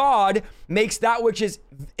power of God makes that which is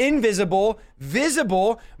invisible,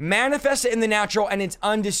 visible, manifest it in the natural, and it's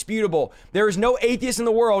undisputable. There is no atheist in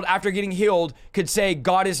the world after getting healed could say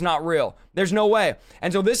God is not real. There's no way.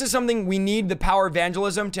 And so this is something we need the power of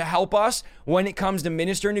evangelism to help us when it comes to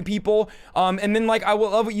ministering to people. And then like, I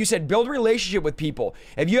love what you said, build a relationship with people.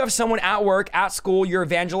 If you have someone at work, at school, you're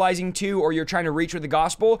evangelizing to, or you're trying to reach with the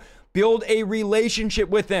gospel, build a relationship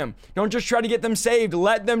with them. Don't just try to get them saved.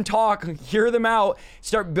 Let them talk, hear them out,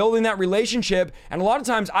 start building that relationship. And a lot of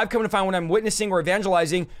times I've come to find when I'm witnessing or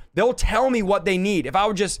evangelizing, they'll tell me what they need. If I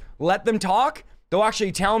would just let them talk, they'll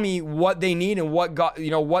actually tell me what they need and what God,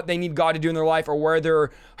 what they need God to do in their life, or where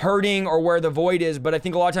they're hurting or where the void is. But I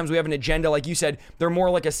think a lot of times we have an agenda, like you said, they're more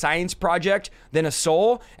like a science project than a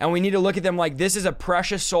soul. And we need to look at them like this is a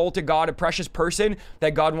precious soul to God, a precious person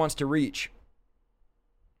that God wants to reach.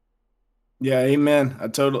 Yeah, amen. I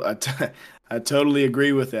totally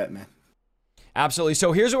agree with that, man. Absolutely.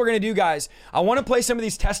 So here's what we're going to do, guys. I want to play some of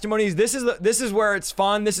these testimonies. This is where it's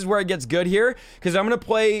fun. This is where it gets good here, because I'm going to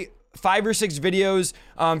play 5 or 6 videos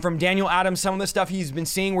from Daniel Adams, some of the stuff he's been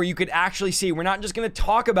seeing where you could actually see, we're not just going to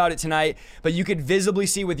talk about it tonight, but you could visibly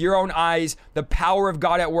see with your own eyes the power of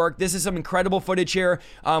God at work. This is some incredible footage here.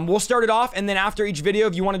 We'll start it off, and then after each video,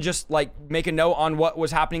 if you want to just like make a note on what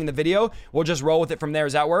was happening in the video, we'll just roll with it from there.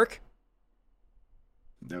 Does that work?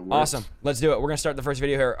 That works. Awesome. Let's do it. We're going to start the first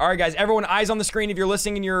video here. All right, guys, everyone, eyes on the screen. If you're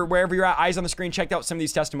listening and you're wherever you're at, eyes on the screen. Check out some of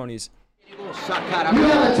these testimonies. You have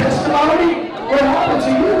a testimony? What happened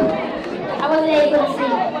to you? I wasn't able to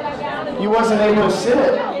see. You wasn't able to sit?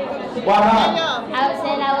 Why not? I was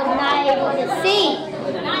saying I was not able to see.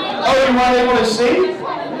 Oh, you weren't able to see?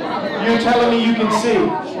 You're telling me you can see?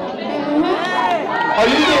 Are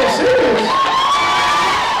you being serious?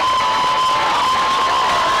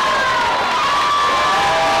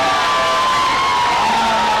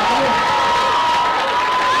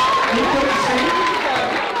 You couldn't see?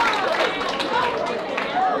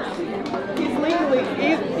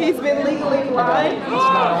 He's been legally blind. He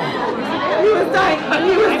was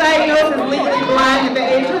diagnosed as legally blind at the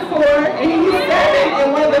age of 4, and he's 7,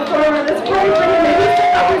 and one of the forerunners prayed for him, and he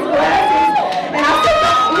took off his glasses. And I said,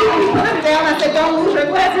 he put them down. I said, don't lose your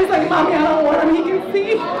glasses. He's like, Mommy, I don't want them. He can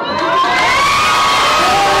see.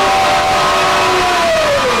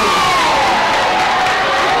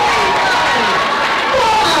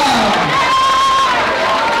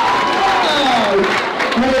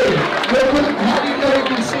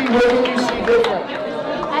 Where can you see different?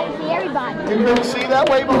 I can see everybody. You didn't see that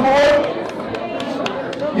way before?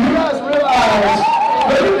 You guys realize,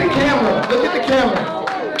 look at the camera, look at the camera.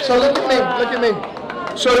 So look at me, look at me.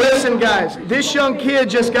 So listen guys, this young kid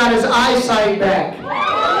just got his eyesight back.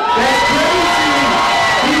 That's crazy.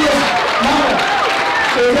 He was, Mama,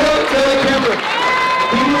 so tell the camera,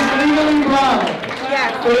 he was legally blind.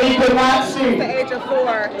 Yes. But he could not see. Since the age of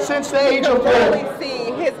 4. Since the age of 4. Barely see.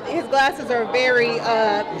 His glasses are very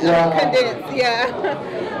condensed. Yeah.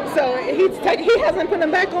 So he hasn't put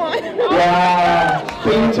them back on. Wow.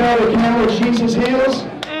 Can you tell the camera Jesus heals?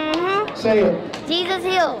 Say it. Jesus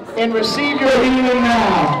heals. And receive your healing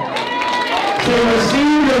now. Say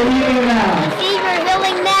receive your healing now. Receive your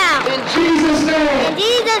healing now. In Jesus' name. In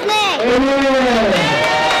Jesus' name. Amen.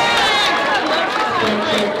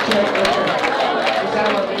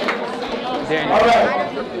 Daniel, All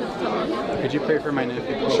right. could you pray for my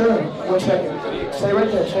nephew? Please? Sure. 1 second. Stay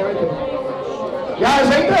right there. Stay right there.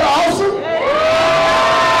 Guys, ain't that awesome? Yeah.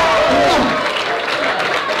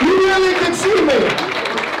 You really can see me.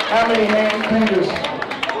 How many fingers?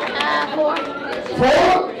 4.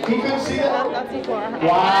 4? He couldn't see that? I'll see 4.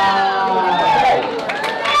 Wow.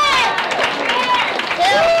 2.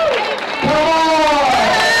 Come on.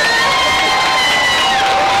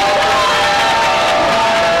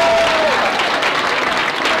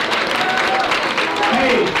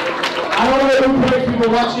 Hey, I don't know who prayed for you, but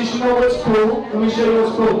watch this. You know what's cool? Let me show you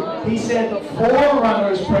what's cool. He said the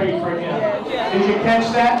forerunners prayed for him. Did you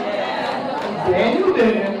catch that? Daniel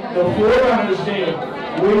didn't. The forerunners did.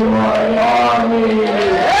 We are an army.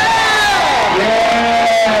 Yeah.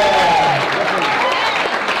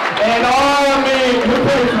 An army. We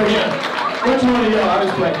pray for him. Which one of y'all? I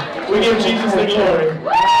was playing. We give Jesus the glory.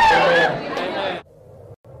 Amen.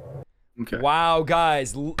 Okay. Wow,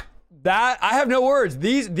 guys. That I have no words.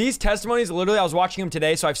 These testimonies, literally, I was watching them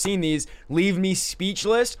today, so I've seen these, leave me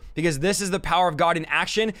speechless, because this is the power of God in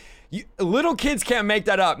action. Little kids can't make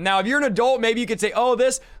that up. Now, if you're an adult, maybe you could say, oh,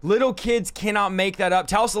 this, little kids cannot make that up.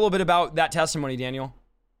 Tell us a little bit about that testimony, Daniel.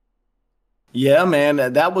 Yeah, man,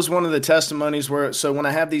 that was one of the testimonies where, so when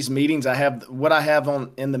I have these meetings, I have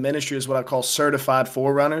on in the ministry is what I call certified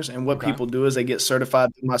forerunners. And what people do is they get certified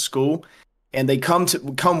through my school, and they come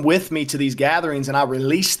with me to these gatherings, and I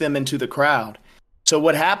release them into the crowd. So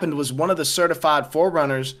what happened was one of the certified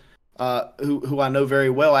forerunners, who I know very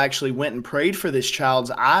well, actually went and prayed for this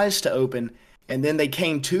child's eyes to open, and then they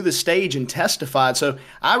came to the stage and testified. So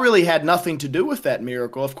I really had nothing to do with that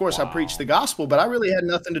miracle. Of course, I preached the gospel, but I really had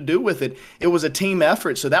nothing to do with it. It was a team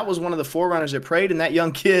effort. So that was one of the forerunners that prayed, and that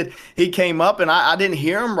young kid, he came up, and I didn't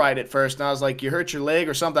hear him right at first, and I was like, you hurt your leg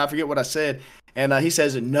or something? I forget what I said. And he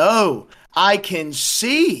says, no, I can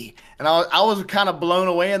see. And I was kind of blown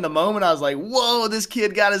away in the moment. I was like, whoa, this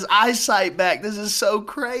kid got his eyesight back. This is so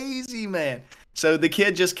crazy, man. So the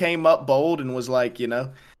kid just came up bold and was like,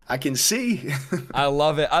 I can see. I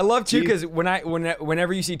love it. I love too, because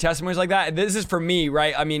whenever you see testimonies like that, this is for me,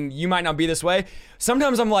 right? I mean, you might not be this way.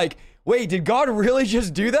 Sometimes I'm like, wait, did God really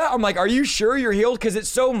just do that? I'm like, are you sure you're healed? Because it's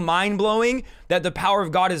so mind-blowing that the power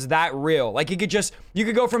of God is that real. Like, you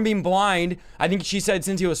could go from being blind, I think she said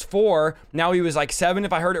since he was 4, now he was like 7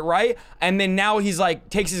 if I heard it right, and then now he's like,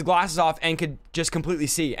 takes his glasses off and could just completely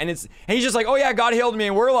see. And he's just like, oh yeah, God healed me.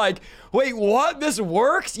 And we're like, wait, what? This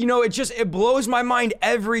works? You know, it blows my mind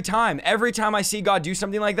every time. Every time I see God do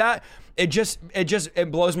something like that,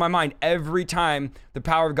 it blows my mind every time. The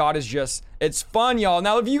power of God is just, it's fun, y'all.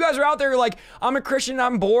 Now, if you guys are out there like, I'm a Christian,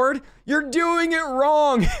 I'm bored, you're doing it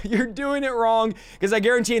wrong. You're doing it wrong. Because I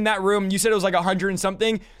guarantee in that room, you said it was like 100 and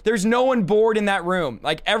something. There's no one bored in that room.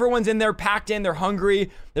 Like, everyone's in there packed in, they're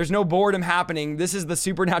hungry. There's no boredom happening. This is the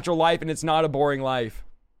supernatural life, and it's not a boring life.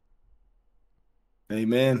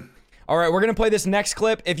 Amen. All right, we're going to play this next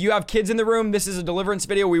clip. If you have kids in the room, this is a deliverance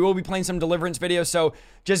video. We will be playing some deliverance videos, so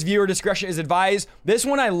just viewer discretion is advised. This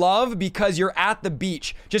one I love because you're at the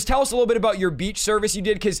beach. Just tell us a little bit about your beach service you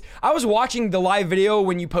did, because I was watching the live video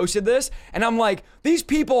when you posted this, and I'm like, these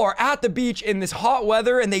people are at the beach in this hot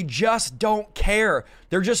weather, and they just don't care.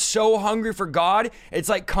 They're just so hungry for God. It's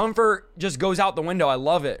like comfort just goes out the window. I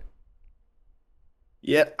love it.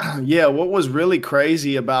 Yeah. What was really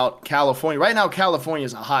crazy about California, right now, California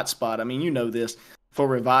is a hot spot. I mean, you know this, for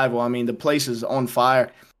revival. I mean, the place is on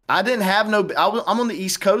fire. I'm on the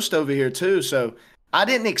East Coast over here too. So I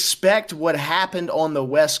didn't expect what happened on the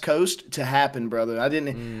West Coast to happen, brother.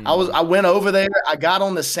 I went over there, I got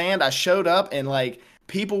on the sand, I showed up, and like,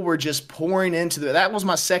 people were just pouring into that was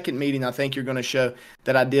my second meeting, I think you're going to show,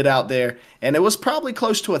 that I did out there. And it was probably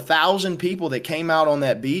close to 1,000 people that came out on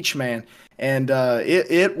that beach, man. And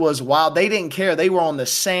it was wild. They didn't care. They were on the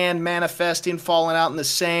sand, manifesting, falling out in the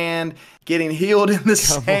sand, getting healed in the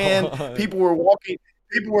sand. People were walking.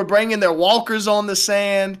 People were bringing their walkers on the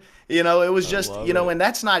sand. You know, it was just, you know, and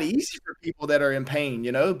that's not easy for people that are in pain.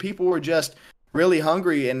 You know, people were just really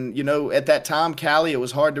hungry. And, you know, at that time, Cali, it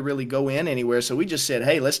was hard to really go in anywhere. So we just said,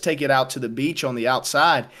 hey, let's take it out to the beach on the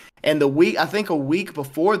outside. And I think a week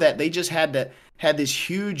before that, they just had this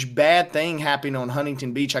huge bad thing happening on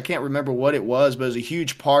Huntington Beach. I can't remember what it was, but it was a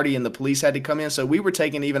huge party and the police had to come in. So we were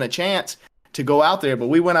taking even a chance to go out there, but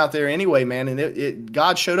we went out there anyway, man. And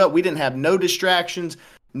God showed up. We didn't have no distractions.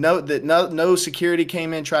 No security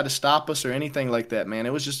came in, tried to stop us or anything like that, man.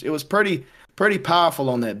 It was pretty powerful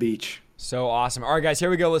on that beach. So awesome. All right, guys,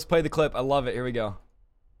 here we go. Let's play the clip. I love it. Here we go.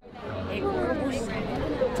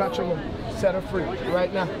 Touch her, set her free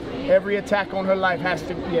right now. Every attack on her life has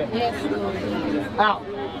to be out. Yeah.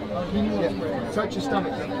 Touch your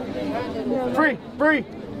stomach. Free.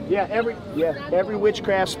 Yeah, every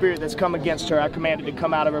witchcraft spirit that's come against her, I command it to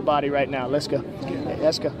come out of her body right now. Let's go.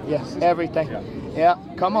 Yeah, everything. Yeah,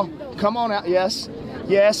 come on out. Yes,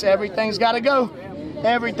 everything's got to go.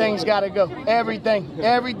 Everything's got to go.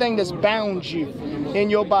 Everything that's bound you in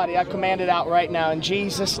your body, I command it out right now in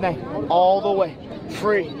Jesus' name. All the way.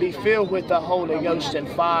 Free. Be filled with the Holy Ghost and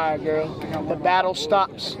fire, girl. The battle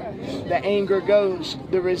stops. The anger goes.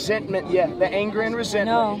 The resentment, the anger and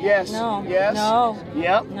resentment. No. Yes. No. Yes. No.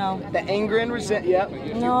 Yep. No. The anger and resentment.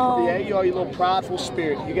 Yep. No. Yeah, you are, you little prideful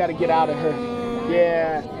spirit. You got to get out of her.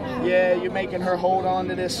 Yeah, you're making her hold on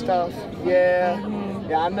to this stuff. Yeah,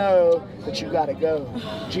 I know, but you got to go.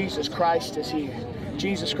 Jesus Christ is here.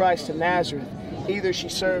 Jesus Christ of Nazareth. Either she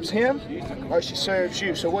serves him or she serves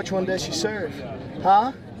you. So which one does she serve?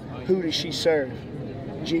 Huh? Who does she serve?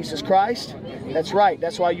 Jesus Christ? That's right.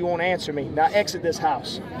 That's why you won't answer me. Now exit this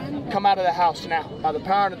house. Come out of the house now by the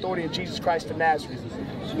power and authority of Jesus Christ of Nazareth.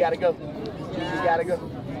 You got to go. You got to go.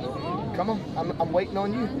 Come on. I'm waiting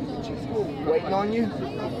on you. Waiting on you.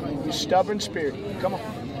 You stubborn spirit. Come on.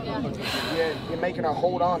 Yeah, you're making her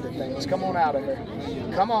hold on to things. Come on out of her.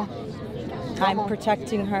 Come on. I'm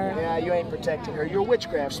protecting her. Yeah, you ain't protecting her. You're a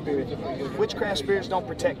witchcraft spirit. Witchcraft spirits don't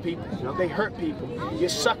protect people. They hurt people. You're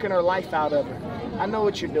sucking her life out of her. I know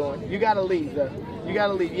what you're doing. You gotta leave though. You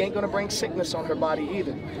gotta leave. You ain't gonna bring sickness on her body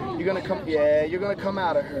either. You're gonna come. Yeah, you're gonna come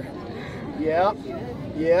out of her. Yep.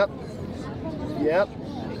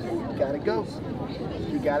 Gotta go.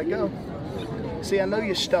 You gotta go. See, I know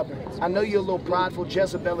you're stubborn. I know you're a little prideful,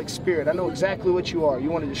 Jezebelic spirit. I know exactly what you are. You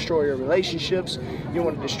want to destroy your relationships. You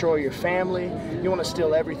want to destroy your family. You want to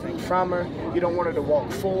steal everything from her. You don't want her to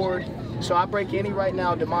walk forward. So I break any right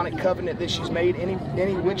now demonic covenant that she's made,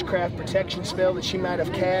 any witchcraft protection spell that she might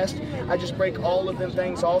have cast. I just break all of them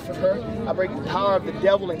things off of her. I break the power of the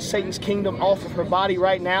devil and Satan's kingdom off of her body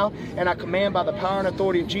right now. And I command by the power and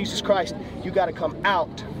authority of Jesus Christ, you got to come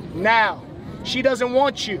out now. She doesn't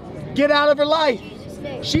want you. Get out of her life.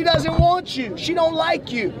 She doesn't want you. She don't like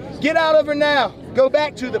you. Get out of her now. Go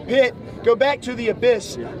back to the pit. Go back to the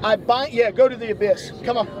abyss. Go to the abyss.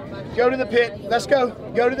 Come on. Go to the pit. Let's go.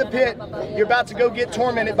 Go to the pit. You're about to go get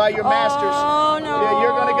tormented by your masters. Oh, no. Yeah,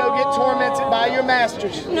 you're going to go get tormented by your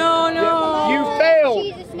masters. No, no. Yeah. You failed.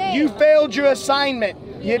 You failed your assignment.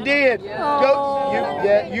 You did.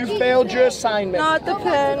 You failed your assignment. Not the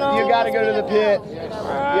pit. No. You got to go to the pit.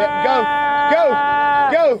 Yeah,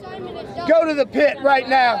 go to the pit right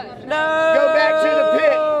now. No. Go back to the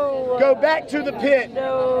pit. Go back to the pit.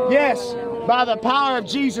 No. Yes, by the power of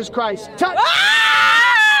Jesus Christ. Touch.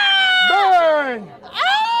 Burn.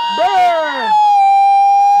 Burn.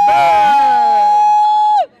 Burn.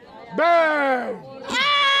 Burn.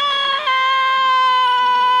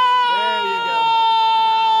 There you go.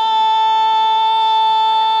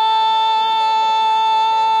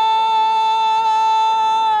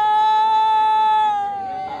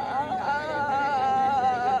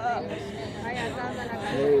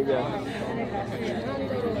 There you go.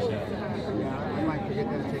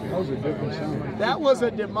 That was a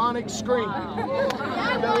demonic scream.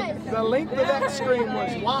 The length of that scream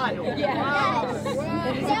was wild. Yes.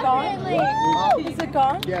 Is it gone? Is it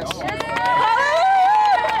gone? Yes.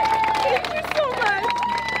 Thank you so much.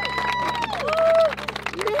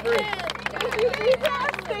 Thank you, Jesus.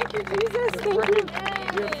 Thank you.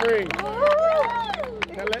 You're free.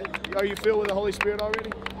 Are you filled with the Holy Spirit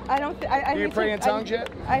already? I don't. Do you pray in tongues yet?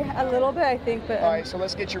 A little bit, I think, but. All right, so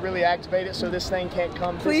let's get you really activated so this thing can't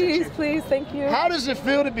come visit you. Please, thank you. How does it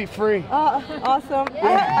feel to be free? Awesome.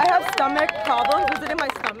 I have stomach problems. Was it in my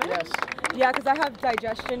stomach? Yes. Yeah, because I have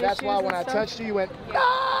digestion issues. That's why when I stuff. touched you, you went,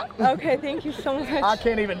 ah! Okay, thank you so much. I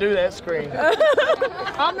can't even do that scream.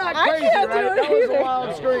 I'm not crazy, I can't right? do it That was either. a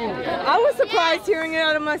wild scream. I was surprised hearing it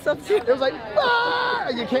out of myself too. It was like, ah!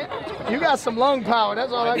 You can't. You got some lung power.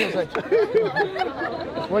 That's all I can say.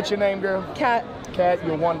 What's your name, girl? Cat. Cat,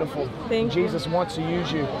 you're wonderful. Thank you. Jesus wants to use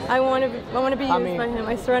you. I want to be used by Him.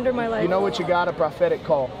 I surrender my life. You know what you got? A prophetic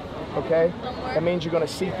call. Okay? That means you're going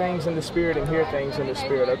to see things in the Spirit and hear things in the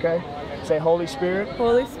Spirit. Okay? Say, Holy Spirit.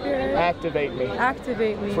 Holy Spirit. Activate me.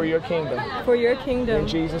 Activate me. For your kingdom. For your kingdom. In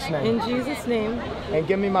Jesus' name. In Jesus' name. And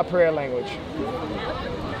give me my prayer language.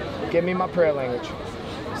 Give me my prayer language.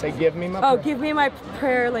 Say, give me my prayer. Give me my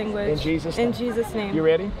prayer language. In Jesus' name. In Jesus' name. You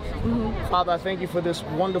ready? Mm-hmm. Father, I thank you for this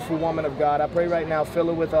wonderful woman of God. I pray right now, fill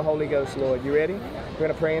her with the Holy Ghost, Lord. You ready? We're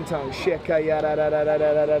going to pray in tongues. Let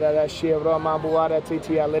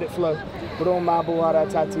it flow.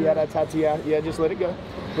 Yeah, just let it go.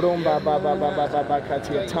 Tongue, mouth,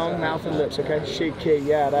 and lips, okay? There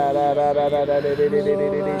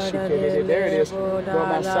it is.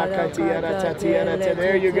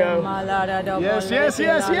 There you go. Yes. That's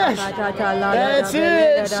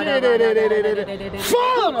it.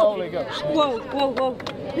 Full of the Holy Ghost. Whoa.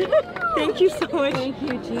 Thank you so much.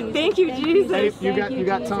 Thank you, Jesus. Hey, you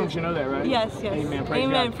got tongues, you know that, right? Yes. Amen.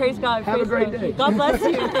 Amen. Praise God. Have a great day. God bless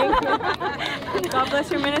you. Thank you. God bless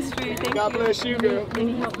your ministry. Thank you. God bless you, girl.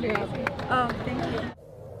 Any help here? Oh, thank you.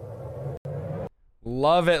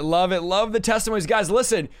 Love it. Love the testimonies. Guys,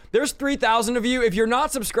 listen, there's 3,000 of you. If you're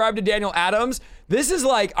not subscribed to Daniel Adams, this is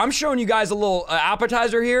like, I'm showing you guys a little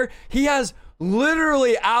appetizer here. He has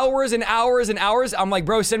literally hours and hours and hours. I'm like,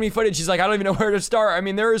 bro, send me footage. He's like, I don't even know where to start. I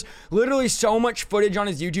mean, there's literally so much footage on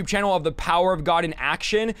his YouTube channel of the power of God in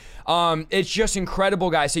action. It's just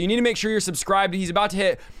incredible, guys. So you need to make sure you're subscribed. He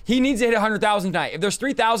needs to hit 100,000 tonight. If there's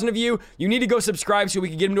 3,000 of you, you need to go subscribe so we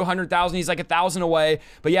can get him to 100,000. He's like 1,000 away.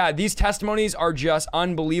 But yeah, these testimonies are just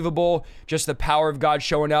unbelievable. Just the power of God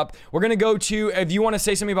showing up. We're going to go to, if you want to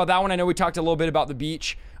say something about that one, I know we talked a little bit about the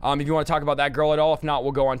beach. If you want to talk about that girl at all, if not,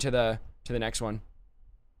 we'll go on to the next one.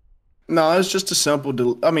 No, it was just a simple,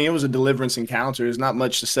 it was a deliverance encounter. There's not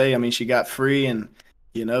much to say. I mean, she got free and,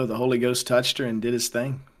 the Holy Ghost touched her and did his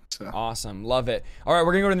thing. So. Awesome. Love it. All right,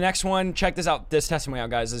 we're going to go to the next one. Check this out. This testimony out,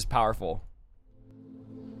 guys. This is powerful.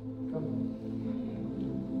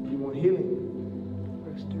 You want healing?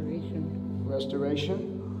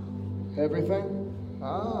 Restoration? Everything?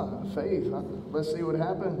 Faith. Let's see what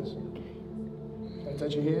happens. Can I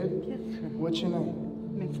touch your head? Yes. What's your name?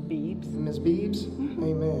 Miss Beebs. Miss Beebs?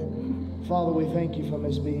 Amen. Father, we thank you for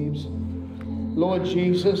Miss Beebs. Lord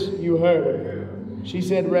Jesus, you heard her. She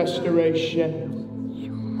said restoration.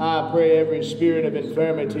 I pray every spirit of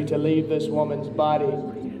infirmity to leave this woman's body.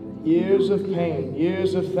 Years of pain,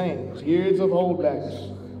 years of things, years of holdbacks.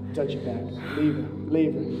 Touch it back. Leave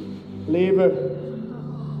her.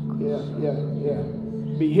 Yeah.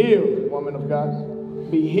 Be healed, woman of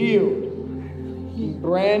God. Be healed.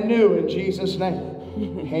 Brand new in Jesus' name.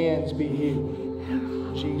 Hands be healed.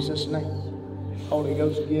 In Jesus' name. Holy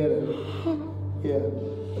Ghost, get her. Yeah.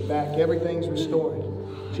 The back, everything's restored.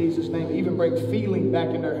 In Jesus' name. Even bring feeling back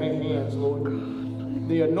in her hands, Lord.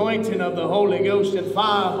 The anointing of the Holy Ghost and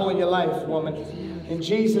fire upon your life, woman. In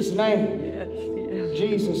Jesus' name. In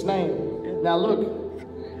Jesus' name. Now look.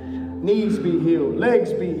 Knees be healed,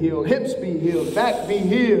 legs be healed, hips be healed, back be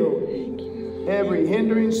healed. Every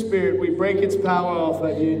hindering spirit, we break its power off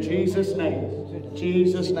of you in Jesus' name. In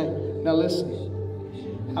Jesus' name. Now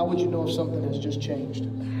listen, how would you know if something has just changed? I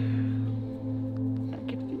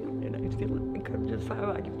can feel it. I feel it.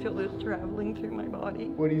 I can feel it traveling through my body.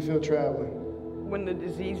 Where do you feel traveling? When the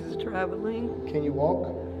disease is traveling. Can you walk?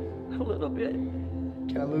 A little bit.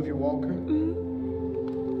 Can I move your walker? Mm-hmm.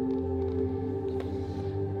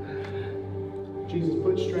 Jesus,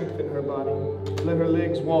 put strength in her body. Let her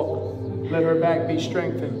legs walk. Let her back be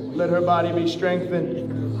strengthened. Let her body be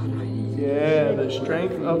strengthened. Yeah, the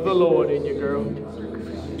strength of the Lord in you, girl.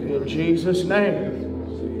 In Jesus'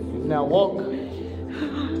 name. Now walk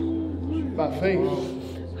by faith.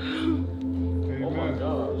 Oh my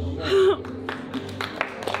God.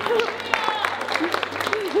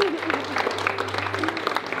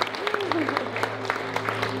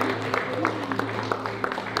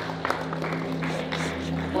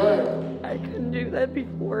 I couldn't do that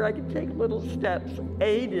before. I could take little steps,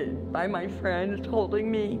 aided by my friends holding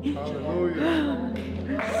me. Hallelujah.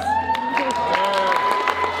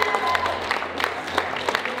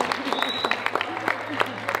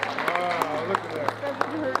 Wow, look at that.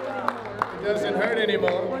 It doesn't hurt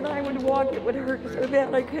anymore. When I would walk, it would hurt so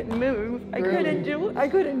bad I couldn't move. I couldn't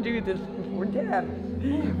do this before death,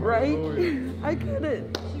 right? I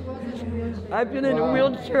couldn't. I've been in a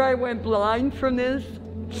wheelchair. I went blind from this.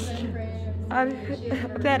 I've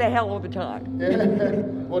had a hell of a time. Yeah.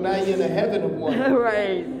 Well, now you're in the heaven of one.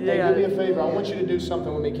 Right, Hey, yeah. do me a favor. I want you to do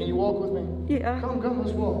something with me. Can you walk with me? Yeah. Come,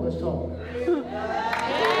 let's walk. Let's talk.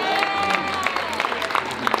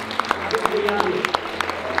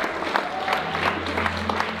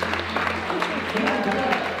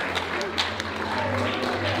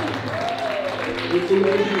 He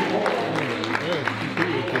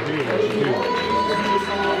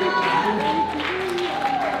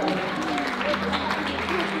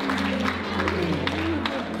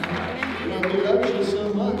loves you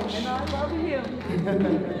so much. And I love him.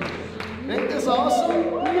 Ain't this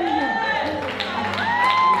awesome?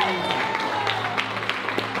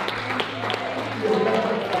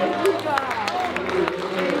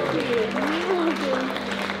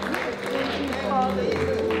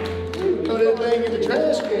 Throw that thing in the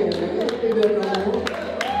trash can, man. Don't do that no more.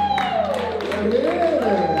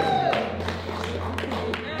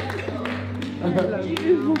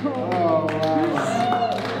 Oh,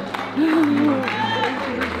 wow. Thank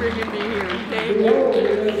you for bringing me here. Thank you.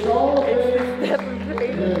 It's all It's just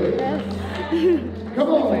devastating. Come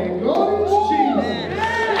on, man. Glory to Jesus.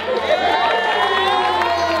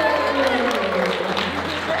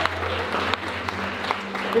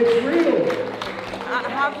 It's real.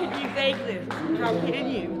 How can you fake this? How can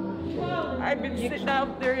you? I've been sitting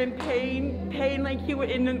out there in pain like you,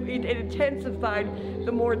 and it intensified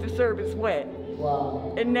the more the service went.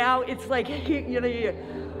 Wow. And now it's like, you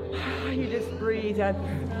just breathe.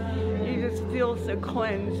 You just feel so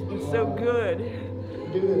cleansed and so good.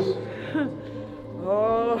 Do this.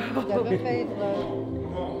 Oh. Have a faith, love.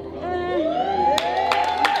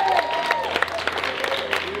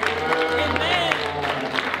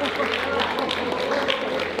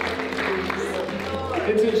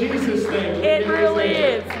 It's a Jesus thing. It really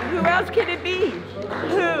is. Who else can it be?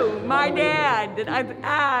 Who? My dad, that I've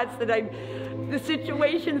asked, the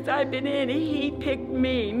situations I've been in, he picked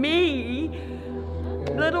me. Me,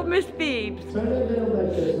 little Miss Beebs. Turn that down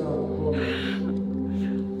like this now.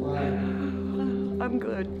 Wow. I'm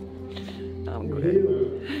good. I'm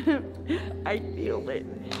good. I feel it.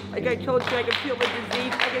 Like I told you, I can feel the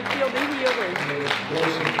disease. I can feel the healing.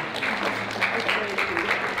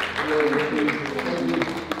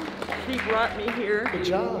 She brought me here. Good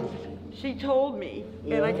job. She told me,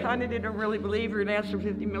 and I kind of didn't really believe her and asked her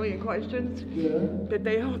 50 million questions, but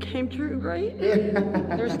they all came true, right?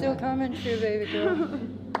 They're still coming true, baby girl.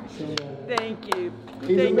 Thank you.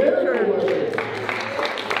 He's Thank a you, miracle church.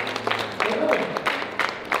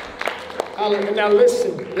 worker. Now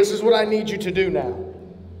listen, this is what I need you to do now.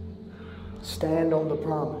 Stand on the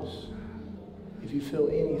promise. If you feel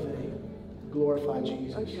anything, glorify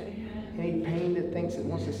Jesus. Okay. Any pain that thinks it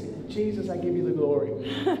wants to say, Jesus, I give you the glory.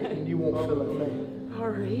 And you won't feel a thing. All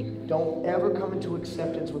right. Don't ever come into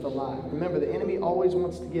acceptance with a lie. Remember, the enemy always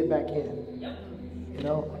wants to get back in. You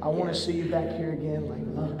know, I want to see you back here again like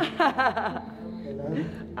love. You know?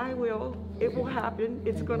 I will. It will happen.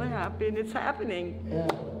 It's going to happen. It's happening. Yeah.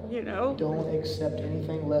 You know? Don't accept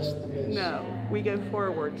anything less than this. No. We go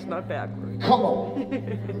forwards, not backwards. Come on.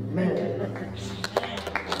 Man.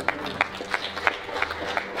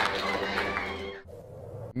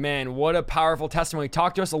 Man, what a powerful testimony.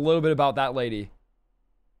 Talk to us a little bit about that lady.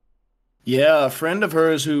 Yeah, a friend of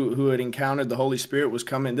hers who had encountered the Holy Spirit was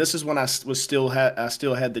coming. This is when I still had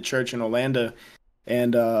the church in Orlando,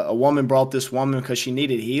 and a woman brought this woman because she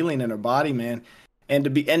needed healing in her body, man. And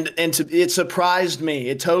it surprised me.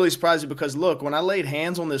 It totally surprised me because look, when I laid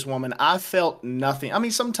hands on this woman, I felt nothing. I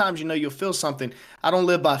mean, sometimes you'll feel something. I don't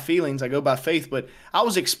live by feelings. I go by faith. But I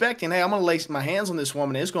was expecting, hey, I'm gonna lay my hands on this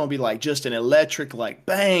woman. And it's gonna be like just an electric, like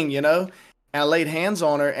bang, And I laid hands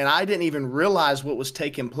on her, and I didn't even realize what was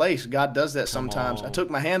taking place. God does that sometimes. I took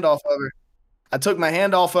my hand off of her. I took my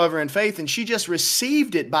hand off of her in faith, and she just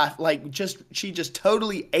received it she just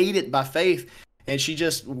totally ate it by faith. And she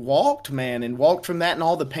just walked, man, and walked from that, and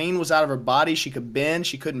all the pain was out of her body. She could bend.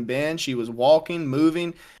 She couldn't bend. She was walking,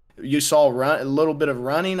 moving. You saw a little bit of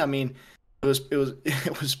running. I mean, it was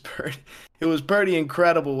pretty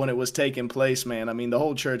incredible when it was taking place, man. I mean, the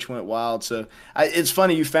whole church went wild. So it's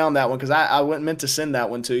funny you found that one because I meant to send that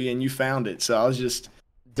one to you and you found it. So it was just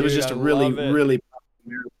a really.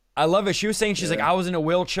 I love it. She was saying, she's like, I was in a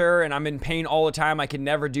wheelchair and I'm in pain all the time. I could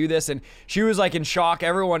never do this. And she was like in shock.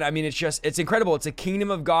 Everyone, I mean, it's incredible. It's a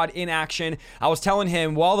kingdom of God in action. I was telling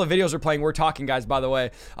him while the videos were playing, we're talking, guys, by the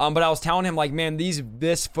way. But I was telling him like, man,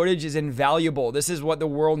 this footage is invaluable. This is what the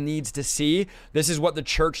world needs to see. This is what the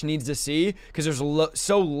church needs to see because there's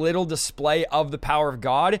so little display of the power of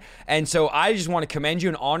God. And so I just want to commend you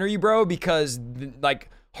and honor you, bro, because like,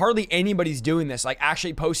 hardly anybody's doing this, like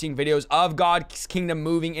actually posting videos of God's kingdom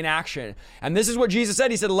moving in action. And this is what Jesus said.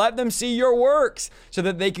 He said, let them see your works so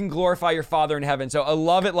that they can glorify your Father in heaven. So I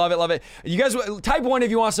love it, love it, love it. You guys, type 1 if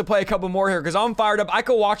you want us to play a couple more here because I'm fired up. I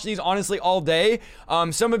could watch these honestly all day.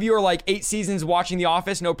 Some of you are like 8 seasons watching The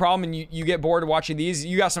Office, no problem, and you get bored of watching these.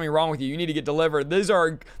 You got something wrong with you. You need to get delivered. These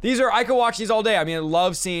are I could watch these all day. I mean, I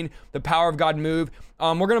love seeing the power of God move.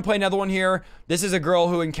 We're going to play another one here. This is a girl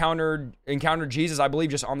who encountered Jesus, I believe,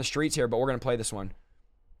 just on the streets here, but we're going to play this one.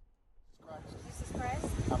 Jesus Christ,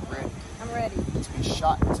 I'm ready I'm ready to be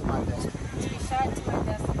shot into my destiny. to be shot into my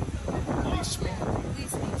destiny. Release me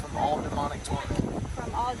Release me from all demonic torment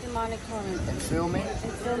from all demonic torment and fill me and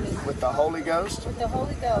fill me with the Holy Ghost with the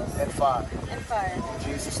Holy Ghost and fire. and fire. In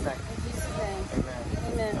Jesus' name. In Jesus' name. Amen.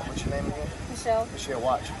 Amen. What's your name again? Michelle. Michelle,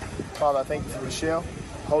 watch. Father, I thank you for Michelle.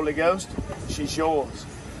 Holy Ghost, she's yours.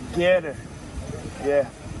 Get her. Yeah.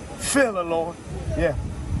 Fill her, Lord. Yeah.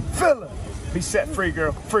 Fill her. Be set free,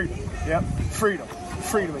 girl. Freedom. Yep. Freedom.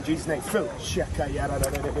 Freedom in Jesus' name. Fill her.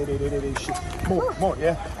 More.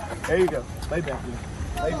 Yeah. There you go. Lay back, dude.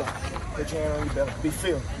 Lay back. Put your hand on your belly. Be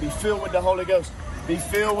filled. Be filled with the Holy Ghost. Be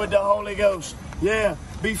filled with the Holy Ghost. Yeah.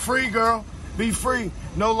 Be free, girl. Be free.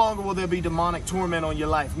 No longer will there be demonic torment on your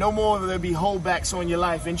life. No more will there be holdbacks on your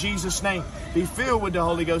life. In Jesus' name, be filled with the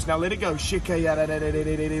Holy Ghost. Now let it go. Let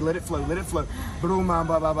it flow. Let it flow. Move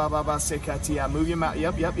your mouth.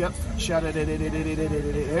 Yep. There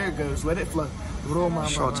it goes. Let it flow.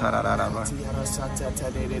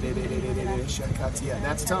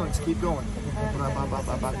 That's tongues. Keep going.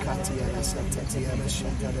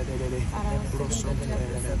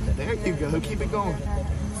 There you go. Keep it going.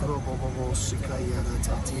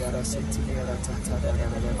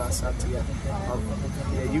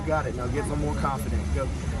 Yeah, you got it. Now get a little more confident. Go.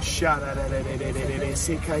 Yep.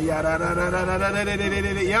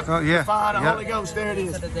 Oh, yeah. Fire the Yep. Holy Ghost. There it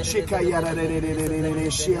is.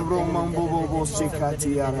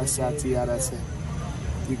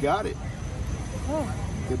 You got it.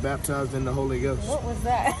 Get baptized in the Holy Ghost. What was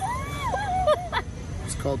that?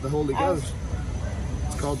 It's called the Holy Ghost.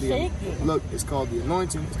 It's called it's called the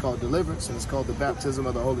anointing, it's called deliverance, and it's called the baptism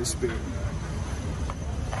of the Holy Spirit.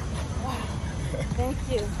 Thank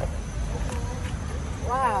you.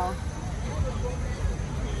 Wow.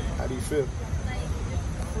 How do you feel?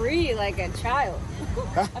 Free like a child.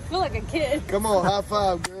 I feel like a kid. Come on, high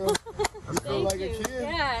five, girl. You feel like you. a kid?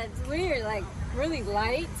 Yeah, it's weird. Like really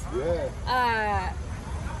light. Yeah.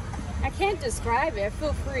 I can't describe it. I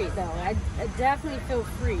feel free though. I definitely feel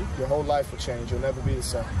free. Your whole life will change. You'll never be the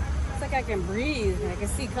same. It's like I can breathe. I can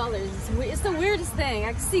see colors. It's the weirdest thing.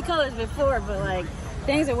 I could see colors before, but like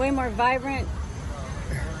things are way more vibrant.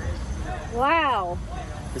 Wow.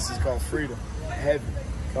 This is called freedom. Heaven.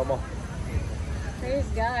 Come on. Praise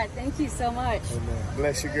God. Thank you so much. Amen.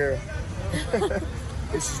 Bless you, girl.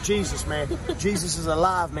 This is Jesus, man. Jesus is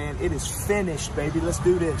alive, man. It is finished, baby. Let's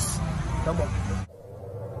do this. Come on.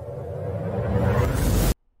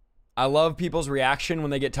 I love people's reaction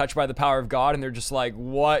when they get touched by the power of God and they're just like,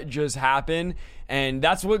 what just happened? And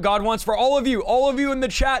that's what God wants for all of you in the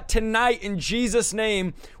chat tonight. In Jesus'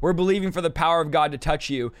 name, we're believing for the power of God to touch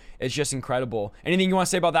you. It's just incredible. Anything you want to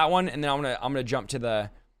say about that one? And then I'm gonna jump to the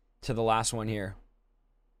last one here.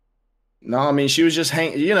 No, I mean, she was just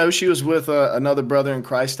she was with another brother in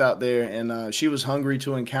Christ out there, and she was hungry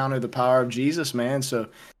to encounter the power of Jesus, man. So,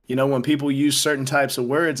 when people use certain types of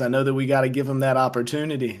words, I know that we got to give them that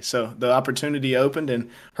opportunity. So the opportunity opened, and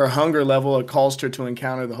her hunger level it caused her to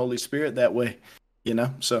encounter the Holy Spirit that way,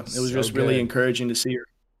 So it was So just really good. encouraging to see her.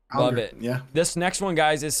 Love Hunger. it. Yeah. This next one,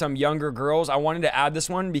 guys, is some younger girls. I wanted to add this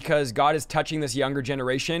one because God is touching this younger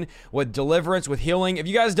generation with deliverance, with healing. If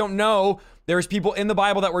you guys don't know, there's people in the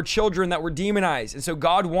Bible that were children that were demonized. And so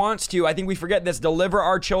God wants to, I think we forget this, deliver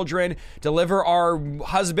our children, deliver our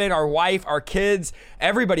husband, our wife, our kids,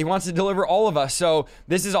 everybody. He wants to deliver all of us. So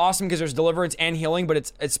this is awesome because there's deliverance and healing, but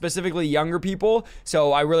it's specifically younger people.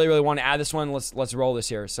 So I really, really want to add this one. Let's roll this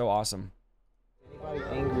here. So awesome.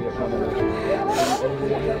 Angry at one another.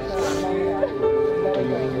 Are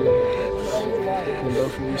you angry? When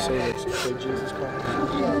both of you say this, say Jesus Christ.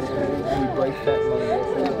 We break that moment.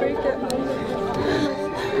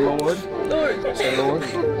 Lord. Say Lord.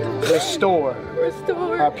 Restore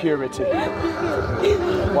our purity.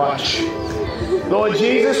 Watch. Lord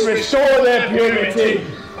Jesus, restore their purity.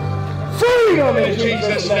 Freedom in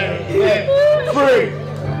Jesus' name. Yeah. Free.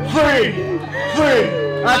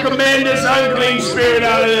 I command this unclean spirit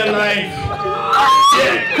out of their life.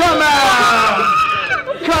 Yeah, come out!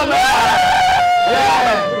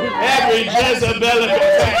 Yeah, every Jezebelic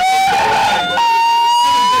attack.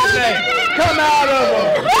 Come out of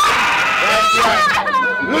them. That's right.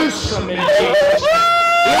 Loose them in Jesus.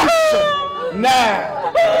 Loose them now.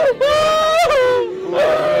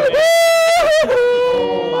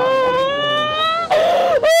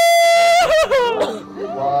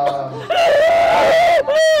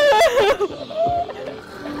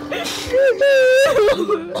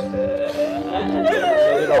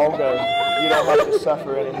 Let it all go. You don't have to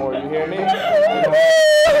suffer anymore. You hear me? You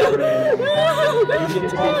get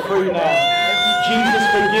to be free now. Jesus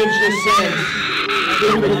forgives your sins. He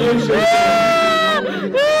forgives your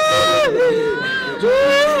sins.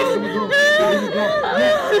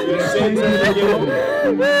 Your sins are forgiven.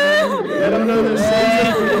 Let them know their sins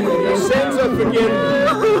are forgiven. Your sins are forgiven.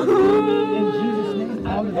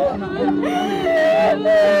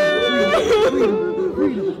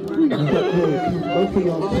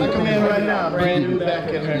 I command right now, brand new back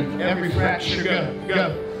in her. Every fracture,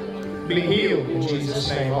 go. Be healed in Jesus'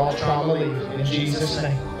 name. All trauma leave in Jesus'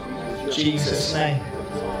 name. Jesus' name.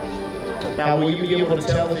 Now, will you be able to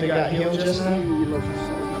tell if they got healed just now?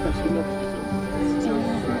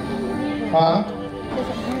 Huh?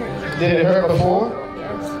 Did it hurt before?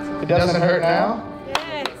 It doesn't hurt now?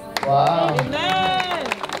 Yes. Wow. Amen.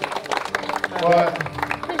 What?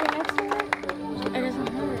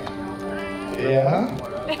 Yeah.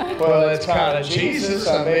 Well, it's kind of Jesus.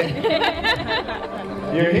 I mean,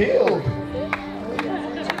 you're healed.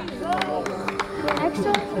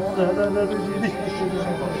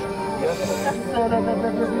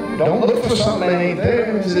 Don't look for something that ain't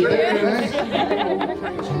there. Is it there, man?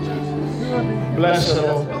 Bless the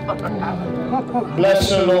Lord. Bless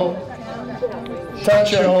the Lord.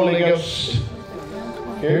 Touch your Holy Ghost.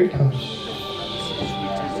 Here he comes.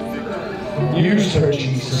 Use her,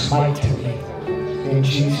 Jesus, mightily. In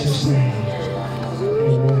Jesus' name.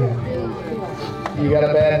 Amen. You got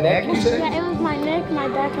a bad neck, you said? Yeah, it was my neck, my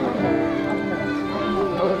back, and my head.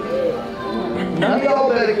 None of y'all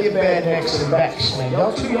better get bad necks and backs, man.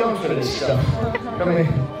 Y'all too young for this stuff. Come here.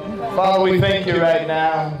 Father, we thank you right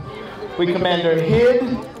now. We command her head,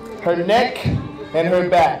 her neck, and her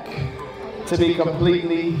back to be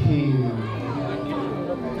completely healed.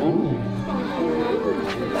 Ooh.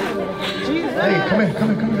 Hey, come here.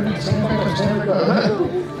 Stand back up.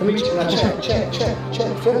 Let me check.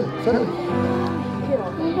 Feel it.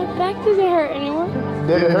 My back doesn't hurt anymore.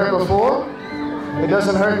 Did it hurt before? It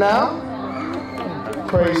doesn't hurt now?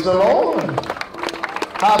 Praise the Lord.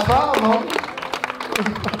 High five, homie.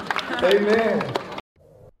 Amen.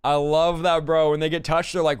 I love that, bro. When they get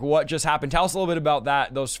touched, they're like, what just happened? Tell us a little bit about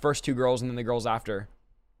that, those first two girls and then the girls after.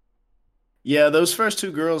 Yeah, those first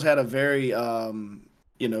two girls had a very,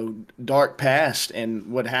 dark past.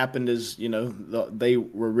 And what happened is, they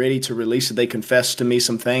were ready to release it. They confessed to me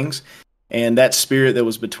some things. And that spirit that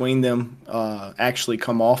was between them actually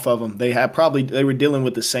come off of them. They were dealing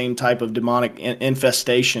with the same type of demonic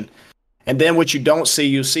infestation. And then what you don't see,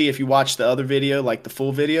 you'll see if you watch the other video, like the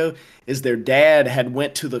full video, is their dad had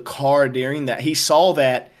went to the car during that. He saw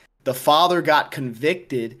that the father got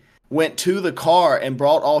convicted, went to the car and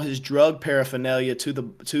brought all his drug paraphernalia to the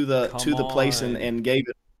place and gave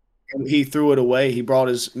it. And he threw it away. He brought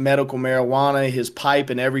his medical marijuana, his pipe,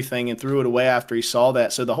 and everything, and threw it away after he saw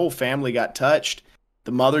that. So the whole family got touched.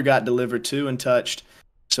 The mother got delivered too and touched.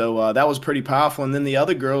 So that was pretty powerful. And then the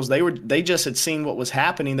other girls, they just had seen what was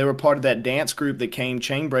happening. They were part of that dance group that came,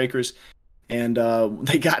 Chain Breakers. And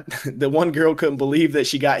they got the one girl couldn't believe that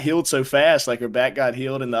she got healed so fast, like her back got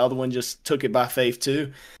healed, and the other one just took it by faith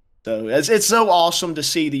too. So it's so awesome to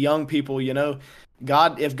see the young people, you know,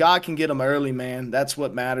 if God can get them early, man, that's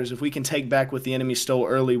what matters. If we can take back what the enemy stole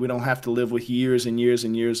early, we don't have to live with years and years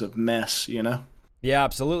and years of mess, you know? Yeah,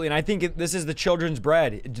 absolutely. And I think this is the children's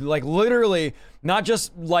bread. Like literally, not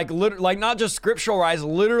just not just scripturalized,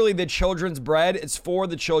 literally the children's bread. It's for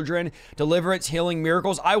the children, deliverance, healing,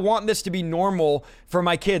 miracles. I want this to be normal for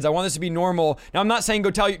my kids. I want this to be normal. Now, I'm not saying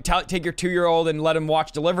go take your 2-year-old and let him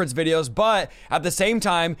watch deliverance videos, but at the same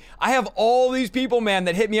time, I have all these people, man,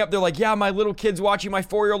 that hit me up. They're like, yeah, my little kid's watching, my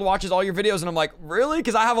 4-year-old watches all your videos. And I'm like, really?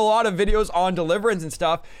 Because I have a lot of videos on deliverance and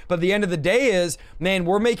stuff. But the end of the day is, man,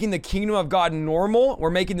 we're making the kingdom of God normal. We're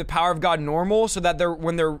making the power of God normal so that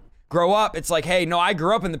when they're grow up, it's like, hey, no, I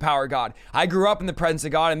grew up in the power of God. I grew up in the presence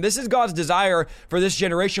of God. And this is God's desire for this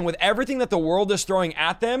generation. With everything that the world is throwing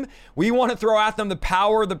at them, we want to throw at them the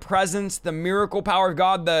power, the presence, the miracle power of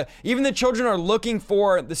God. Even the children are looking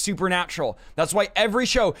for the supernatural. That's why every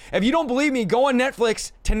show, if you don't believe me, go on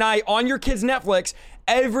Netflix tonight, on your kids' Netflix.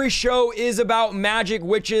 Every show is about magic,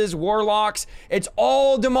 witches, warlocks. It's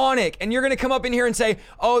all demonic. And you're going to come up in here and say,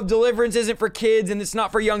 oh, deliverance isn't for kids and it's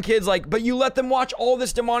not for young kids. But you let them watch all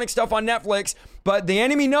this demonic stuff on Netflix. But the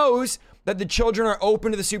enemy knows that the children are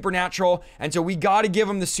open to the supernatural. And so we got to give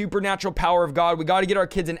them the supernatural power of God. We got to get our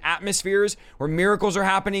kids in atmospheres where miracles are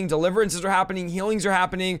happening, deliverances are happening, healings are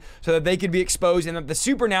happening, so that they could be exposed and that the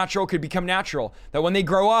supernatural could become natural. That when they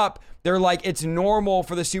grow up, they're like, it's normal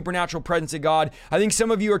for the supernatural presence of God. I think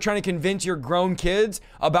some of you are trying to convince your grown kids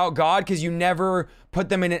about God because you never put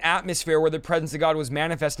them in an atmosphere where the presence of God was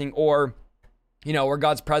manifesting, or where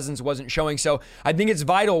God's presence wasn't showing. So I think it's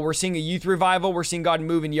vital. We're seeing a youth revival. We're seeing God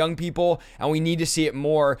move in young people, and we need to see it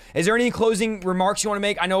more. Is there any closing remarks you want to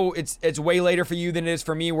make? I know it's way later for you than it is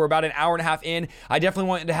for me. We're about an hour and a half in. I definitely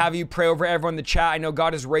wanted to have you pray over everyone in the chat. I know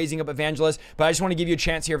God is raising up evangelists, but I just want to give you a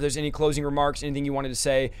chance here if there's any closing remarks, anything you wanted to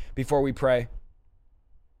say before we pray.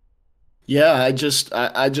 Yeah, I just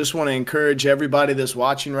want to encourage everybody that's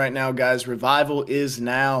watching right now, guys. Revival is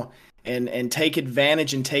now. And take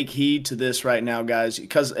advantage and take heed to this right now, guys,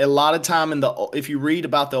 because a lot of time if you read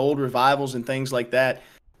about the old revivals and things like that,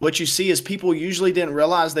 what you see is people usually didn't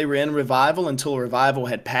realize they were in revival until revival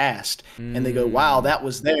had passed. And they go, wow, that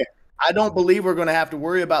was there. I don't believe we're going to have to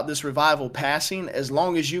worry about this revival passing as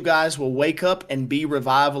long as you guys will wake up and be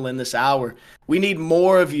revival in this hour. We need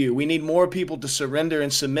more of you. We need more people to surrender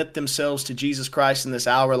and submit themselves to Jesus Christ in this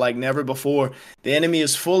hour like never before. The enemy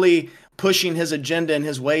is fully pushing his agenda and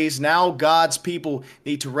his ways. Now God's people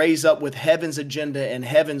need to raise up with heaven's agenda and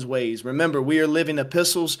heaven's ways. Remember, we are living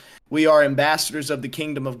epistles. We are ambassadors of the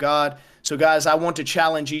kingdom of God. So guys, I want to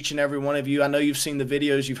challenge each and every one of you. I know you've seen the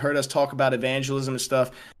videos. You've heard us talk about evangelism and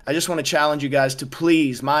stuff. I just want to challenge you guys to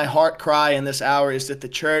please, my heart cry in this hour is that the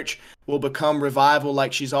church will become revival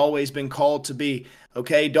like she's always been called to be.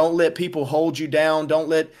 Okay, don't let people hold you down. Don't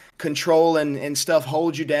let control and stuff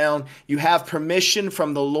hold you down. You have permission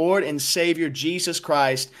from the Lord and Savior Jesus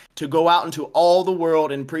Christ to go out into all the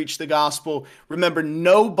world and preach the gospel. Remember,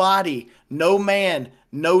 nobody, no man,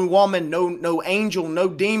 no woman, no angel, no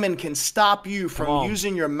demon can stop you from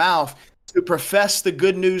using your mouth to profess the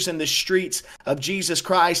good news in the streets of Jesus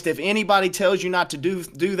Christ. If anybody tells you not to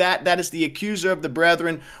do that, that is the accuser of the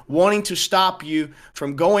brethren wanting to stop you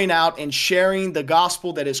from going out and sharing the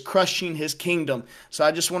gospel that is crushing his kingdom. So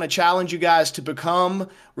I just want to challenge you guys to become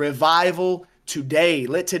revival today.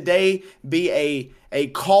 Let today be a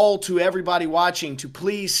call to everybody watching to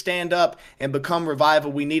please stand up and become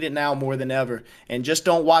revival. We need it now more than ever. And just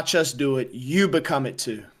don't watch us do it. You become it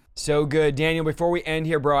too. So good. Daniel, before we end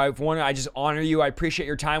here, bro, I just honor you. I appreciate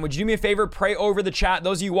your time. Would you do me a favor? Pray over the chat.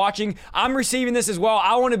 Those of you watching, I'm receiving this as well.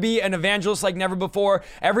 I want to be an evangelist like never before.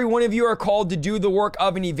 Every one of you are called to do the work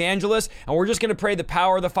of an evangelist, and we're just going to pray the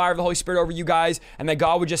power, the fire of the Holy Spirit over you guys, and that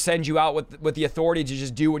God would just send you out with the authority to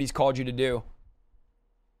just do what he's called you to do.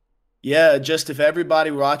 Yeah, just if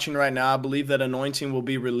everybody watching right now, I believe that anointing will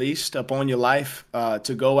be released upon your life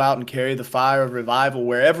to go out and carry the fire of revival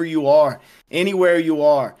wherever you are, anywhere you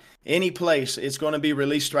are, any place. It's going to be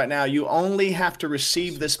released right now. You only have to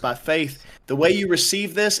receive this by faith. The way you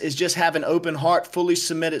receive this is just have an open heart, fully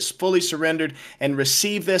submitted, fully surrendered, and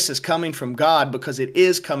receive this as coming from God, because it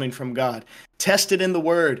is coming from God. Test it in the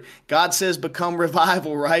word. God says become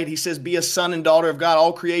revival, right? He says be a son and daughter of God.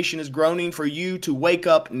 All creation is groaning for you to wake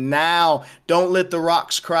up now. Don't let the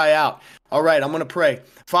rocks cry out. All right, I'm going to pray.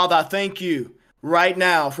 Father, I thank you right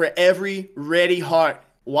now for every ready heart.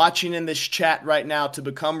 watching in this chat right now to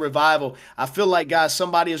become revival. I feel like, guys,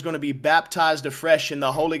 somebody is going to be baptized afresh in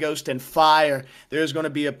the Holy Ghost and fire. There's going to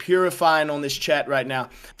be a purifying on this chat right now.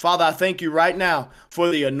 Father, I thank you right now for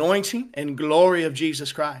the anointing and glory of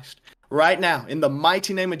Jesus Christ. Right now, in the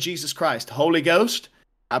mighty name of Jesus Christ, Holy Ghost,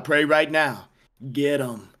 I pray right now, get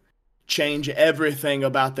them. Change everything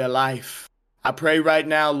about their life. I pray right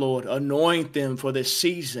now, Lord, anoint them for this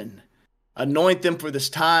season. Anoint them for this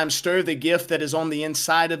time. Stir the gift that is on the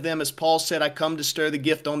inside of them. As Paul said, I come to stir the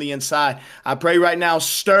gift on the inside. I pray right now,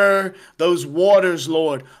 stir those waters,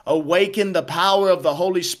 Lord. Awaken the power of the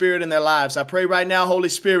Holy Spirit in their lives. I pray right now, Holy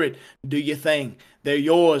Spirit, do your thing. They're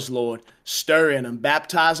yours, Lord. Stir in them.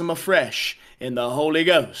 Baptize them afresh in the Holy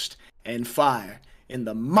Ghost and fire. In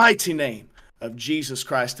the mighty name of Jesus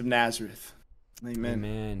Christ of Nazareth. Amen.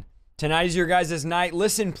 Amen. Tonight is your guys' night.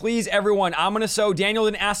 Listen, please, everyone, I'm going to sow. Daniel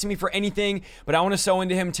didn't ask me for anything, but I want to sow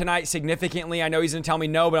into him tonight significantly. I know he's going to tell me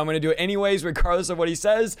no, but I'm going to do it anyways, regardless of what he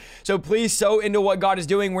says. So please sow into what God is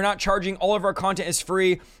doing. We're not charging. All of our content is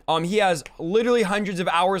free. He has literally hundreds of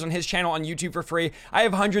hours on his channel on YouTube for free. I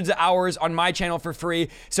have hundreds of hours on my channel for free.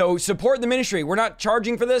 So support the ministry. We're not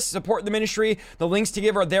charging for this. Support the ministry. The links to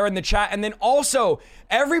give are there in the chat. And then also,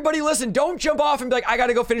 everybody listen, don't jump off and be like, I got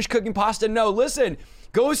to go finish cooking pasta. No, listen.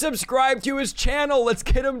 Go subscribe to his channel. Let's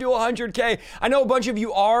get him to 100K. I know a bunch of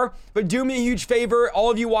you are, but do me a huge favor.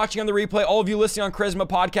 All of you watching on the replay, all of you listening on Charisma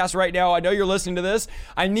Podcast right now, I know you're listening to this.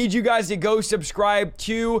 I need you guys to go subscribe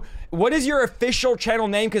to, what is your official channel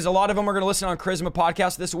name? Because a lot of them are going to listen on Charisma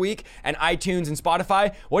Podcast this week and iTunes and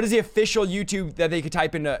Spotify. What is the official YouTube that they could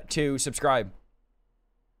type in to subscribe?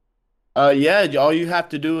 Yeah, all you have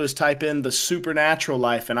to do is type in The Supernatural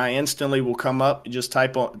Life, and I instantly will come up. You just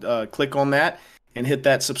type on, click on that. And hit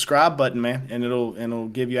that subscribe button, man, and it'll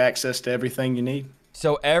give you access to everything you need.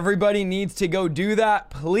 So everybody needs to go do that.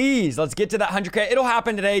 Please, let's get to that 100K. It'll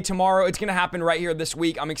happen today, tomorrow. It's going to happen right here this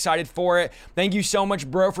week. I'm excited for it. Thank you so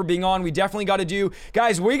much, bro, for being on. We definitely got to do,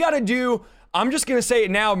 guys, I'm just going to say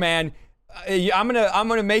it now, man. I'm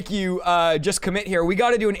going to make you just commit here. We got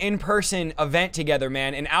to do an in-person event together,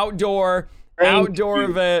 man. An outdoor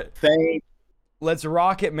event. Let's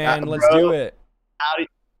rock it, man. Let's do it.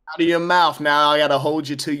 Out of your mouth. Now I gotta hold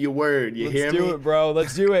you to your word. You hear me? Let's do it, bro.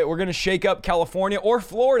 Let's do it. We're gonna shake up California or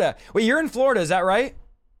Florida. Wait, you're in Florida, is that right?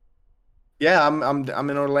 Yeah, I'm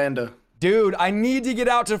in Orlando. Dude, I need to get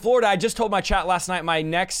out to Florida. I just told my chat last night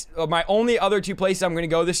my only other two places I'm gonna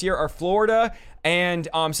go this year are Florida and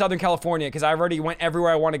Southern California, because I already went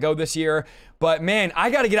everywhere I want to go this year. But man, I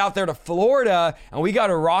got to get out there to Florida, and we got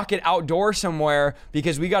to rock it outdoors somewhere,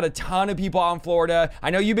 because we got a ton of people out in Florida. I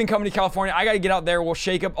know you've been coming to California. I got to get out there. We'll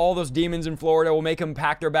shake up all those demons in Florida. We'll make them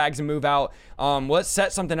pack their bags and move out. Let's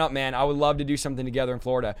set something up, man. I would love to do something together in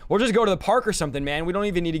Florida. We'll just go to the park or something, man. We don't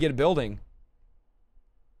even need to get a building.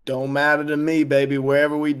 Don't matter to me, baby.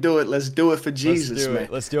 Wherever we do it, let's do it for Jesus, man.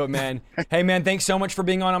 Let's do it, man. Hey, man, thanks so much for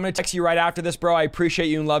being on. I'm going to text you right after this, bro. I appreciate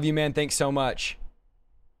you and love you, man. Thanks so much.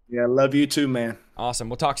 Yeah, I love you too, man. Awesome.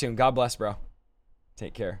 We'll talk soon. God bless, bro.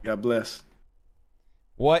 Take care. God bless.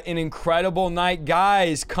 What an incredible night,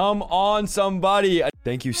 guys. Come on, somebody.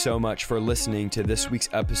 Thank you so much for listening to this week's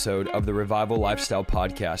episode of the Revival Lifestyle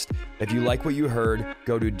Podcast. If you like what you heard,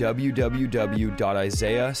 go to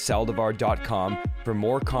www.isaiahsaldivar.com for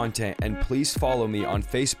more content, and please follow me on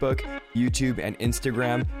Facebook, YouTube, and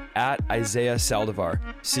Instagram at Isaiah Saldivar.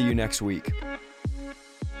 See you next week.